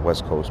dojo, so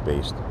West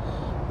Coast-based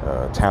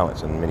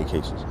talents in many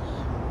cases.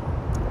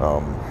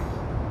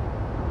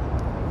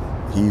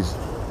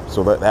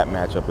 That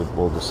matchup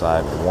will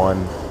decide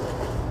one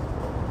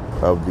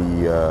of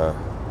the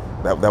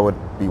that would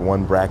be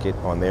one bracket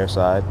on their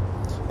side,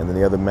 and then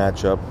the other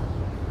matchup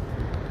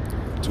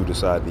to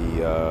decide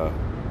the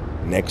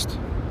next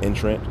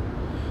entrant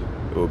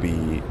will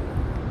be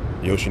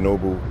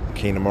Yoshinobu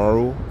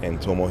Kanemaru and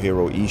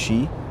Tomohiro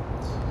Ishii,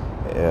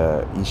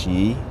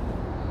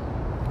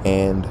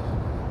 and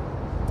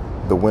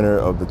the winner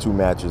of the two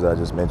matches I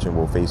just mentioned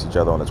will face each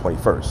other on the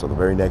 21st. So the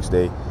very next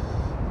day,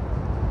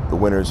 the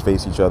winners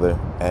face each other,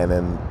 and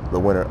then the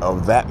winner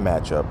of that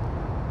matchup,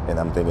 and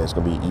I'm thinking it's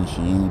going to be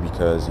Ishii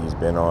because he's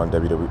been on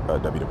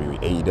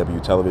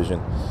AEW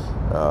television.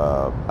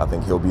 I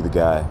think he'll be the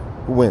guy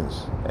who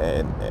wins.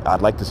 And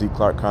I'd like to see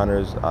Clark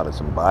Connors out of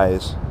some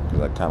bias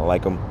because I kind of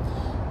like him.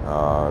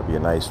 Be a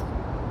nice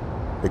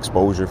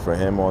exposure for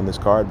him on this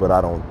card, but I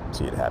don't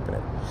see it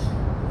happening.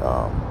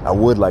 I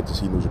would like to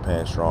see New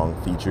Japan Strong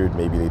featured.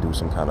 Maybe they do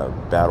some kind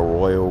of battle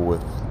royal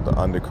with the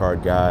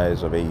undercard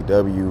guys of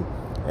AEW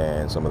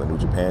and some of the New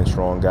Japan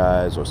Strong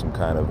guys, or some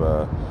kind of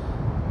a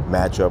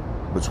matchup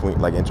between,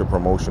 like,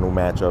 interpromotional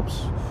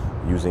matchups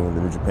using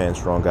the New Japan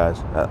Strong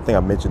guys. I think I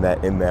mentioned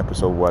that in the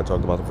episode where I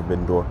talked about the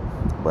Forbidden Door,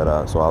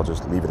 but so I'll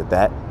just leave it at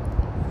that.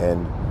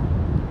 And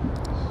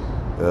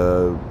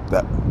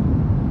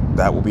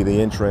that will be the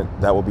entrant.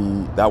 That will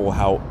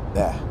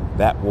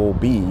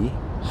be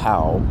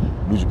how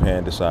New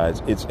Japan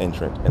decides its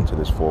entrant into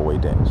this four-way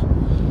dance.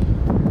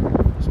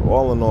 So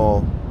all in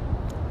all,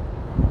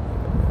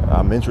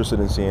 I'm interested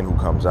in seeing who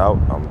comes out.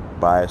 I'm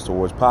biased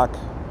towards Pac.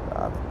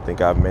 I think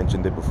I've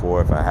mentioned it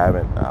before. If I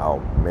haven't, I'll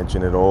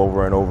mention it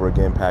over and over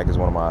again. Pac is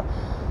one of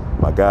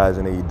my guys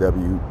in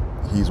AEW.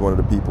 He's one of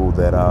the people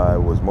that I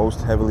was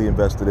most heavily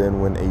invested in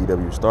when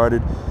AEW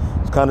started.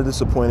 It's kind of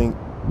disappointing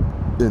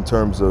in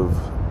terms of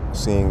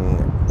seeing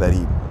that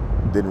he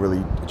didn't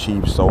really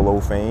achieve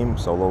solo fame,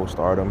 solo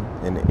stardom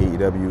in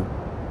AEW,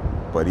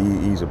 but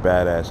he's a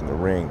badass in the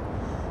ring,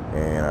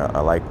 and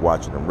I like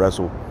watching him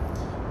wrestle.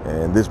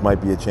 And this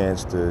might be a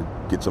chance to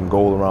get some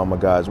gold around my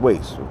guy's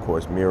waist. Of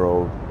course,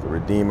 Miro, the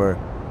Redeemer,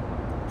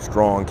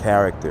 strong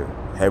character,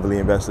 heavily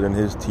invested in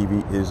his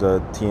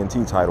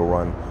TNT title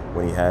run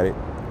when he had it.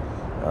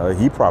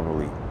 He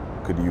probably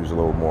could use a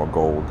little more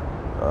gold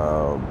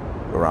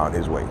around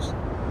his waist.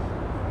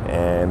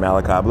 And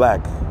Malachi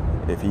Black,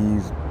 if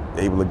he's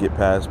able to get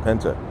past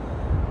Penta,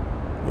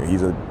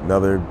 he's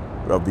another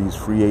of these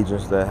free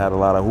agents that had a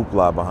lot of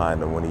hoopla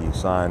behind him when he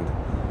signed.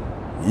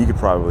 He could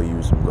probably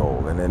use some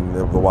gold. And then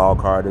the wild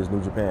card is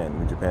New Japan.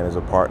 New Japan is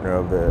a partner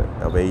of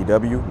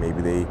AEW.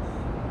 Maybe they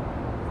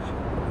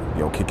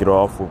kick it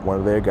off with one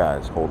of their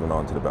guys holding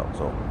on to the belt.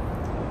 So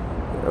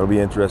it'll be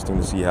interesting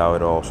to see how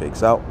it all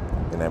shakes out.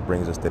 And that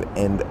brings us to the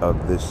end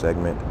of this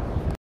segment.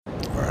 All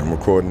right, I'm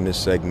recording this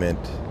segment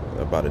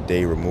about a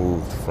day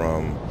removed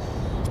from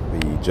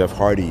the Jeff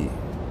Hardy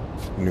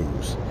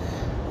news.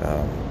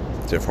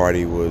 Jeff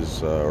Hardy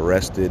was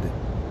arrested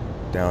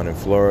down in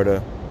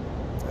Florida.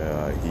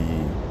 He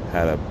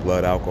had a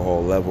blood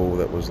alcohol level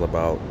that was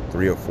about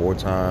 3 or 4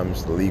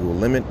 times the legal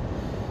limit,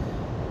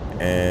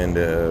 and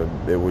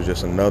it was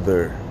just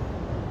another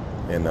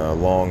in a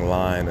long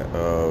line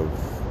of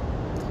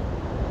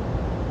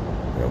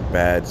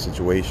bad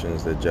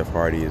situations that Jeff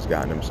Hardy has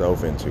gotten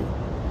himself into.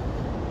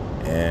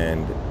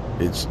 And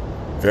it's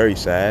very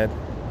sad,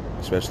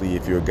 especially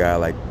if you're a guy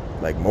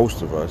like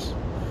most of us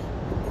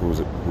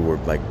who are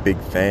like big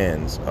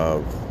fans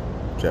of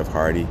Jeff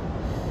Hardy.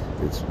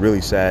 It's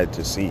really sad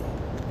to see.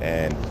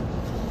 And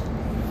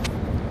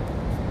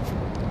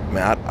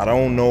man, I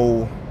don't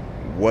know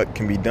what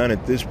can be done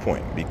at this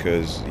point,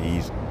 because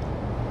he's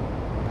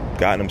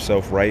gotten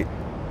himself right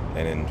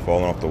and then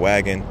fallen off the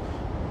wagon.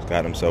 He's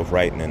got himself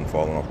right and then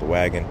fallen off the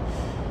wagon.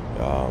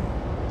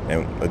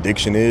 And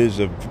addiction is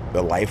a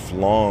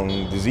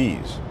lifelong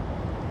disease.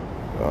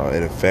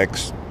 It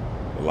affects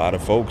a lot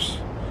of folks,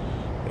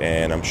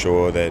 and I'm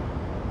sure that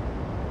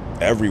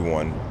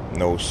everyone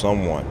knows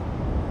someone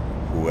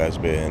who has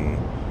been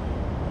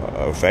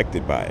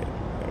affected by it.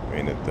 I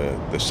mean,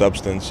 the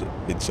substance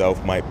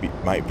itself might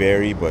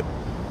vary, but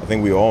I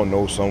think we all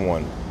know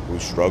someone who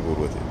struggled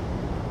with it.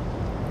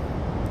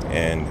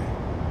 And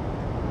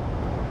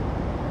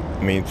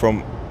I mean,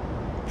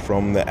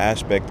 from the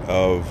aspect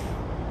of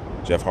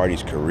Jeff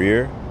Hardy's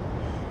career,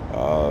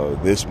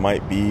 this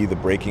might be the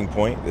breaking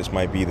point. This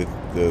might be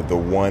the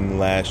one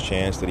last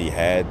chance that he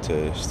had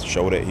to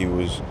show that he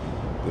was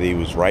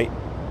right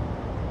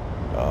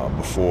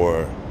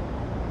before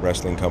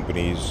wrestling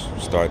companies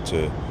start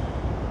to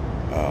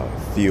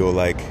feel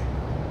like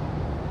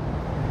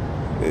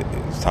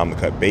it's time to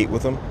cut bait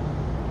with him.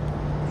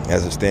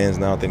 As it stands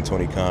now, I think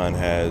Tony Khan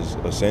has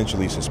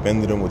essentially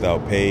suspended him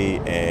without pay,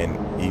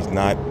 and he's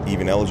not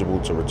even eligible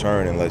to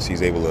return unless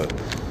he's able to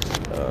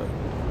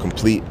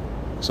complete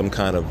some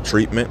kind of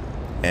treatment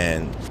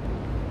and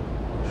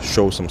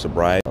show some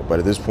sobriety. But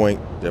at this point,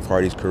 Jeff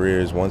Hardy's career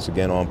is once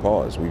again on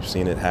pause. We've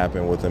seen it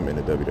happen with him in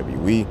the WWE.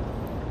 We've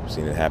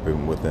seen it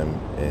happen with him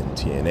in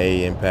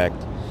TNA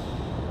Impact.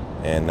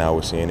 And now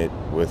we're seeing it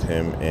with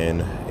him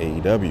in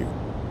AEW.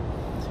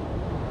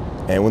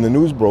 And when the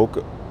news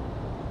broke,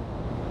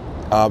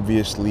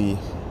 obviously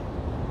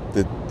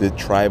the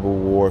tribal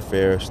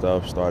warfare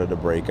stuff started to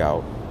break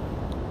out.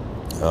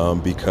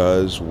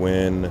 Because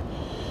when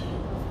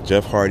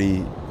Jeff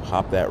Hardy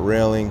hopped that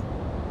railing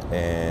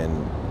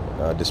and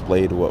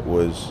displayed what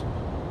was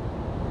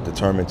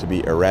determined to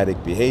be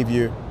erratic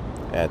behavior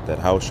at that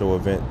house show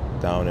event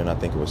down in, I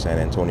think it was San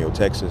Antonio,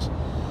 Texas,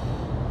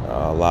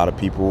 a lot of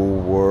people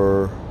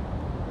were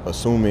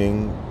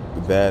assuming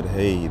that,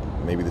 hey,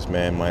 maybe this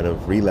man might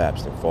have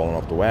relapsed and fallen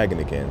off the wagon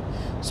again.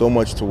 So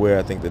much to where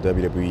I think the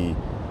WWE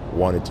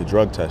wanted to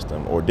drug test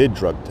him, or did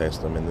drug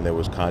test him, and then there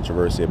was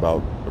controversy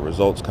about the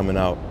results coming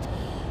out.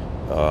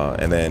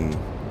 And then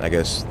I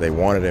guess they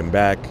wanted him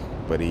back,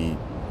 but he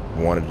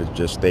wanted to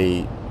just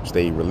stay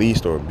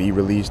released or be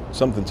released,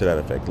 something to that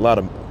effect. A lot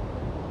of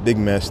big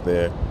mess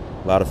there.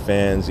 A lot of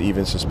fans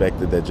even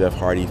suspected that Jeff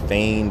Hardy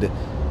feigned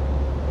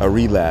a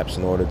relapse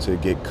in order to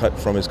get cut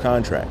from his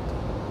contract.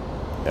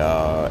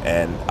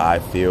 And I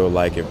feel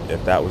like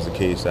if that was the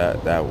case,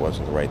 that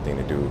wasn't the right thing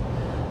to do.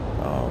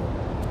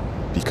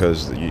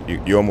 Because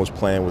you're almost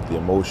playing with the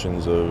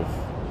emotions of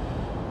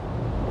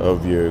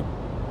your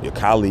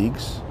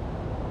colleagues,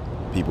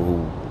 people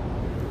who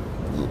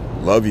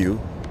love you.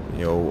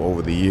 You know,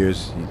 over the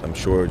years, I'm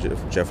sure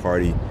Jeff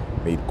Hardy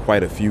made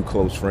quite a few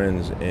close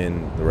friends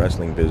in the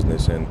wrestling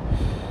business, and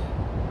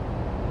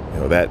you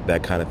know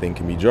that kind of thing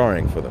can be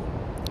jarring for them.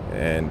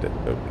 And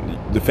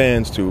the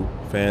fans too.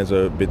 Fans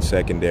are a bit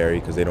secondary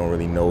because they don't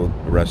really know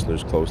the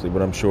wrestlers closely,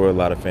 but I'm sure a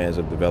lot of fans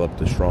have developed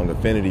a strong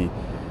affinity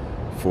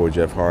for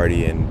Jeff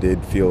Hardy and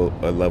did feel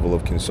a level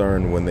of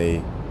concern when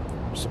they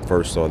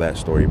first saw that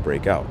story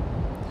break out.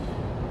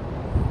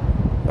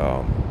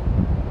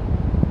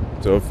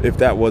 So if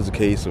that was the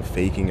case of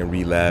faking a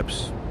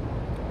relapse,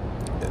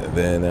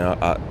 then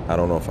I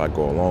don't know if I'd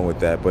go along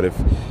with that. But if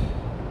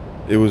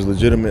it was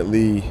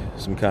legitimately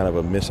some kind of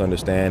a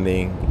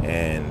misunderstanding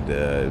and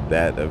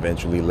that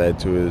eventually led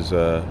to his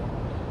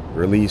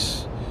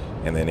release,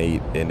 and then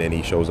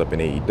he shows up in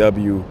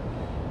AEW,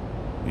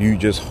 you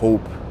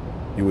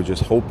were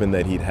just hoping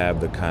that he'd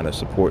have the kind of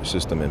support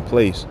system in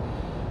place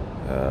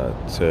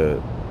to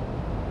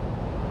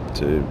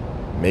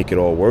make it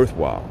all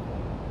worthwhile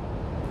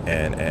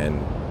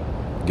and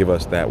give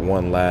us that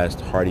one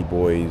last Hardy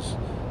Boys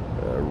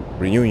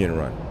reunion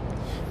run.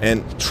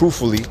 And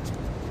truthfully,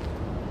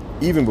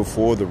 even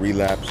before the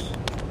relapse,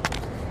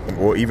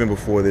 or even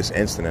before this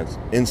instance,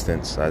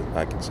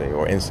 I can say,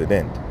 or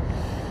incident,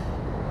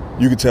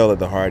 you could tell that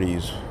the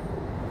Hardys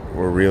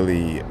were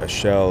really a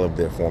shell of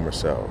their former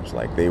selves.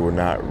 Like, they were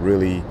not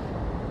really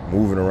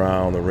moving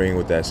around the ring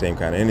with that same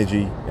kind of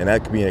energy, and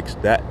that could be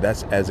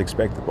that's as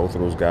expected. Both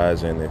of those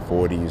guys are in their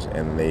 40s,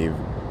 and they've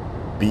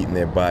beaten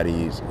their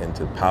bodies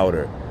into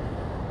powder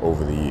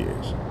over the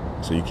years,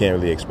 so you can't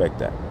really expect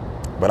that.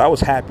 But I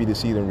was happy to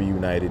see them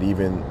reunited,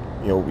 even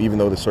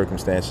though the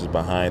circumstances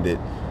behind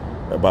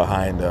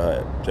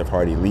Jeff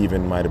Hardy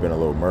leaving might have been a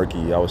little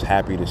murky. I was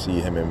happy to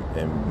see him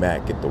and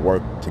Matt get to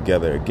work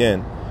together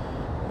again,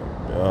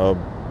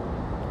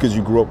 because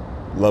you grew up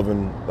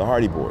loving the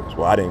Hardy Boys.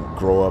 Well, I didn't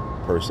grow up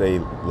per se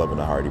loving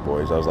the Hardy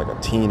Boys. I was like a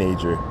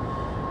teenager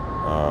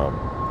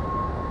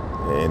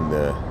in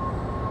the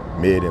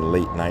mid and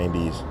late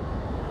 90s,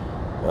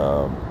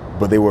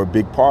 but they were a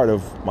big part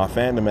of my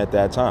fandom at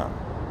that time.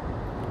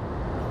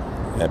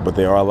 But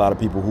there are a lot of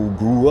people who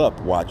grew up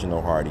watching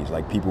the Hardys,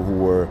 like people who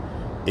were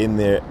in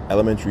their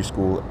elementary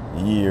school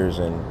years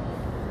and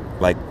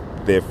like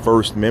their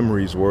first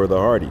memories were the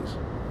Hardys,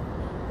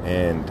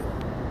 and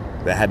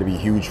that had to be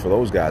huge for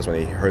those guys when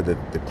they heard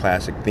the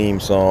classic theme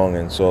song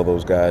and saw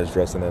those guys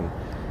dressing in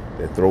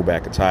their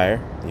throwback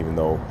attire, even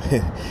though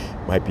it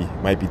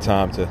might be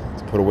time to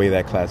put away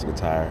that classic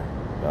attire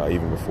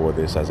even before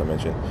this, as I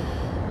mentioned.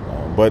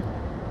 But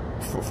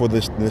for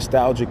this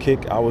nostalgia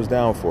kick, I was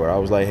down for it. I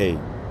was like, hey,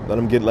 let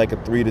them get like a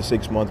 3 to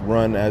 6 month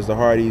run as the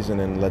Hardys, and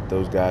then let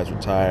those guys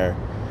retire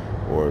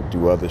or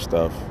do other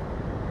stuff.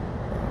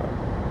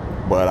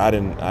 But I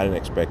didn't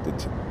expect it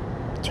to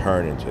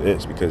turn into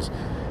this, because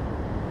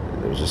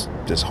it was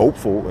just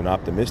hopeful and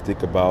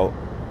optimistic about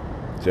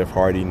Jeff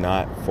Hardy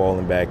not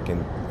falling back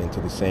into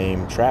the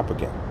same trap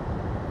again.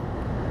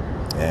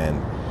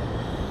 And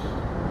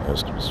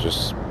it's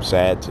just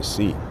sad to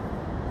see.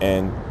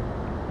 And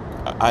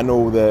I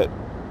know that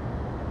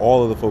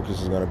all of the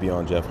focus is going to be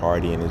on Jeff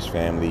Hardy and his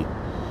family.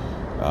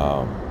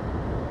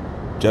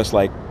 Just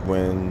like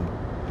when,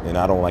 and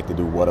I don't like to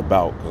do what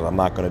about, because I'm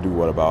not going to do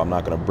what about. I'm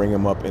not going to bring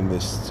him up in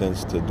this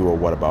sense to do a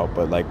what about.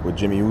 But like with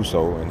Jimmy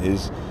Uso and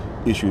his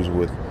issues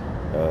with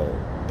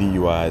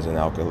DUIs and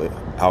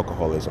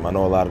alcoholism. I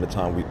know a lot of the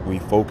time we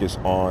focus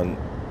on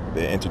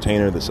the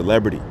entertainer, the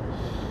celebrity,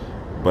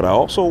 but I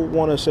also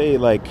want to say,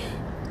 like,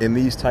 in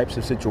these types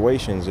of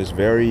situations, it's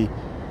very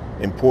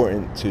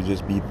important to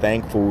just be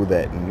thankful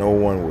that no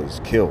one was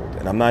killed.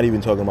 And I'm not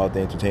even talking about the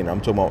entertainer. I'm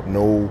talking about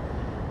no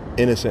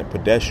innocent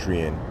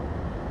pedestrian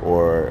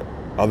or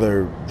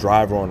other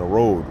driver on the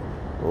road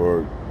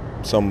or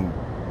some,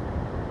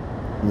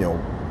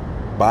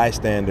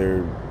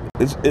 bystander.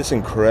 It's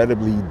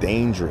incredibly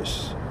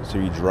dangerous to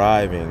be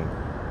driving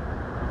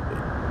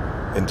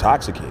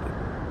intoxicated,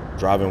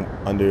 driving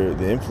under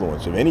the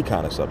influence of any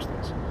kind of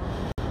substance.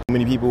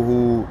 Many people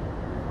who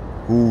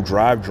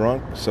drive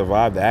drunk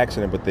survive the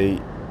accident, but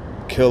they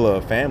kill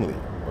a family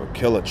or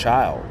kill a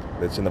child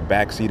that's in the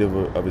back seat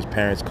of his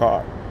parents'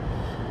 car.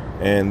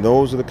 And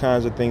those are the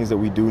kinds of things that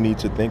we do need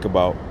to think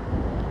about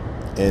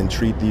and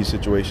treat these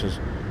situations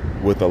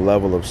with a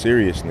level of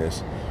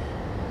seriousness.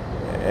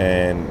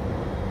 And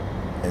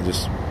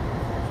just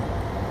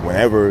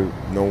whenever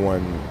no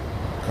one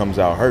comes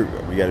out hurt,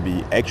 we got to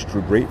be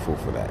extra grateful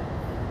for that.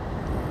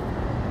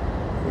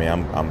 I mean,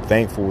 I'm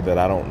thankful that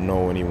I don't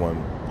know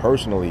anyone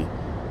personally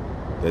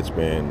that's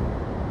been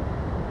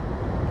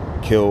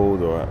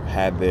killed or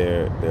had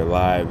their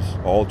lives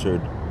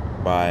altered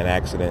by an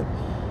accident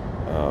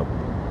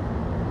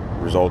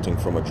resulting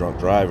from a drunk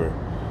driver.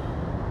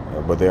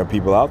 But there are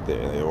people out there,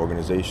 there are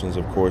organizations,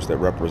 of course, that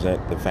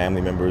represent the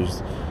family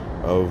members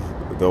of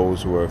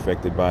those who are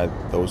affected by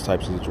those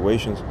types of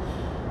situations.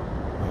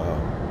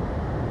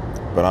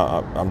 But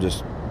I'm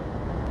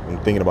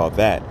thinking about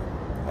that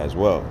as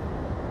well.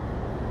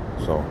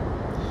 So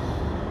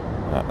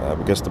I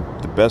guess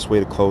the best way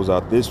to close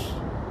out this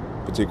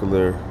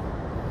particular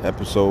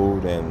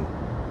episode and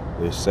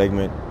this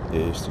segment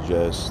is to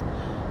just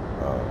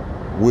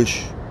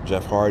wish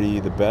Jeff Hardy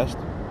the best.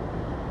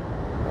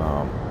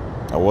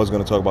 I was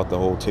going to talk about the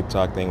whole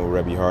TikTok thing with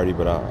Rebby Hardy,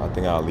 but I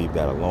think I'll leave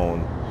that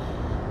alone.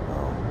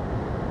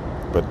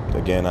 But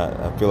again,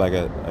 I feel like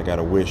I got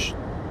to wish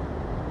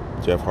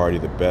Jeff Hardy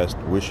the best,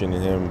 wishing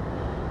him,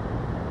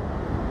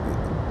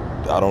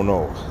 I don't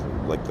know,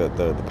 like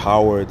the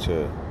power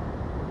to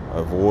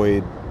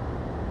avoid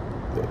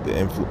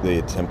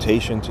the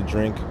temptation to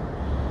drink,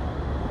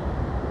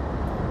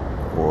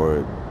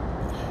 or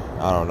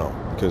I don't know,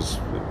 because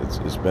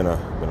it's been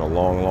a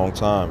long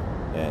time,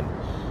 and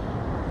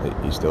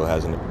he still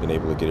hasn't been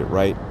able to get it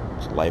right.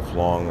 It's a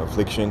lifelong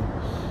affliction.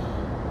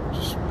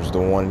 Just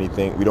don't want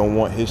anything. We don't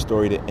want his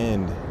story to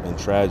end in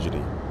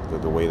tragedy,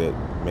 the way that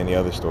many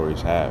other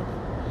stories have.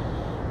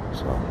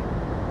 So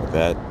with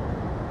that,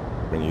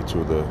 bring you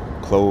to the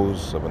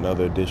close of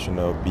another edition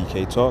of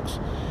BK Talks.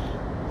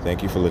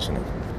 Thank you for listening.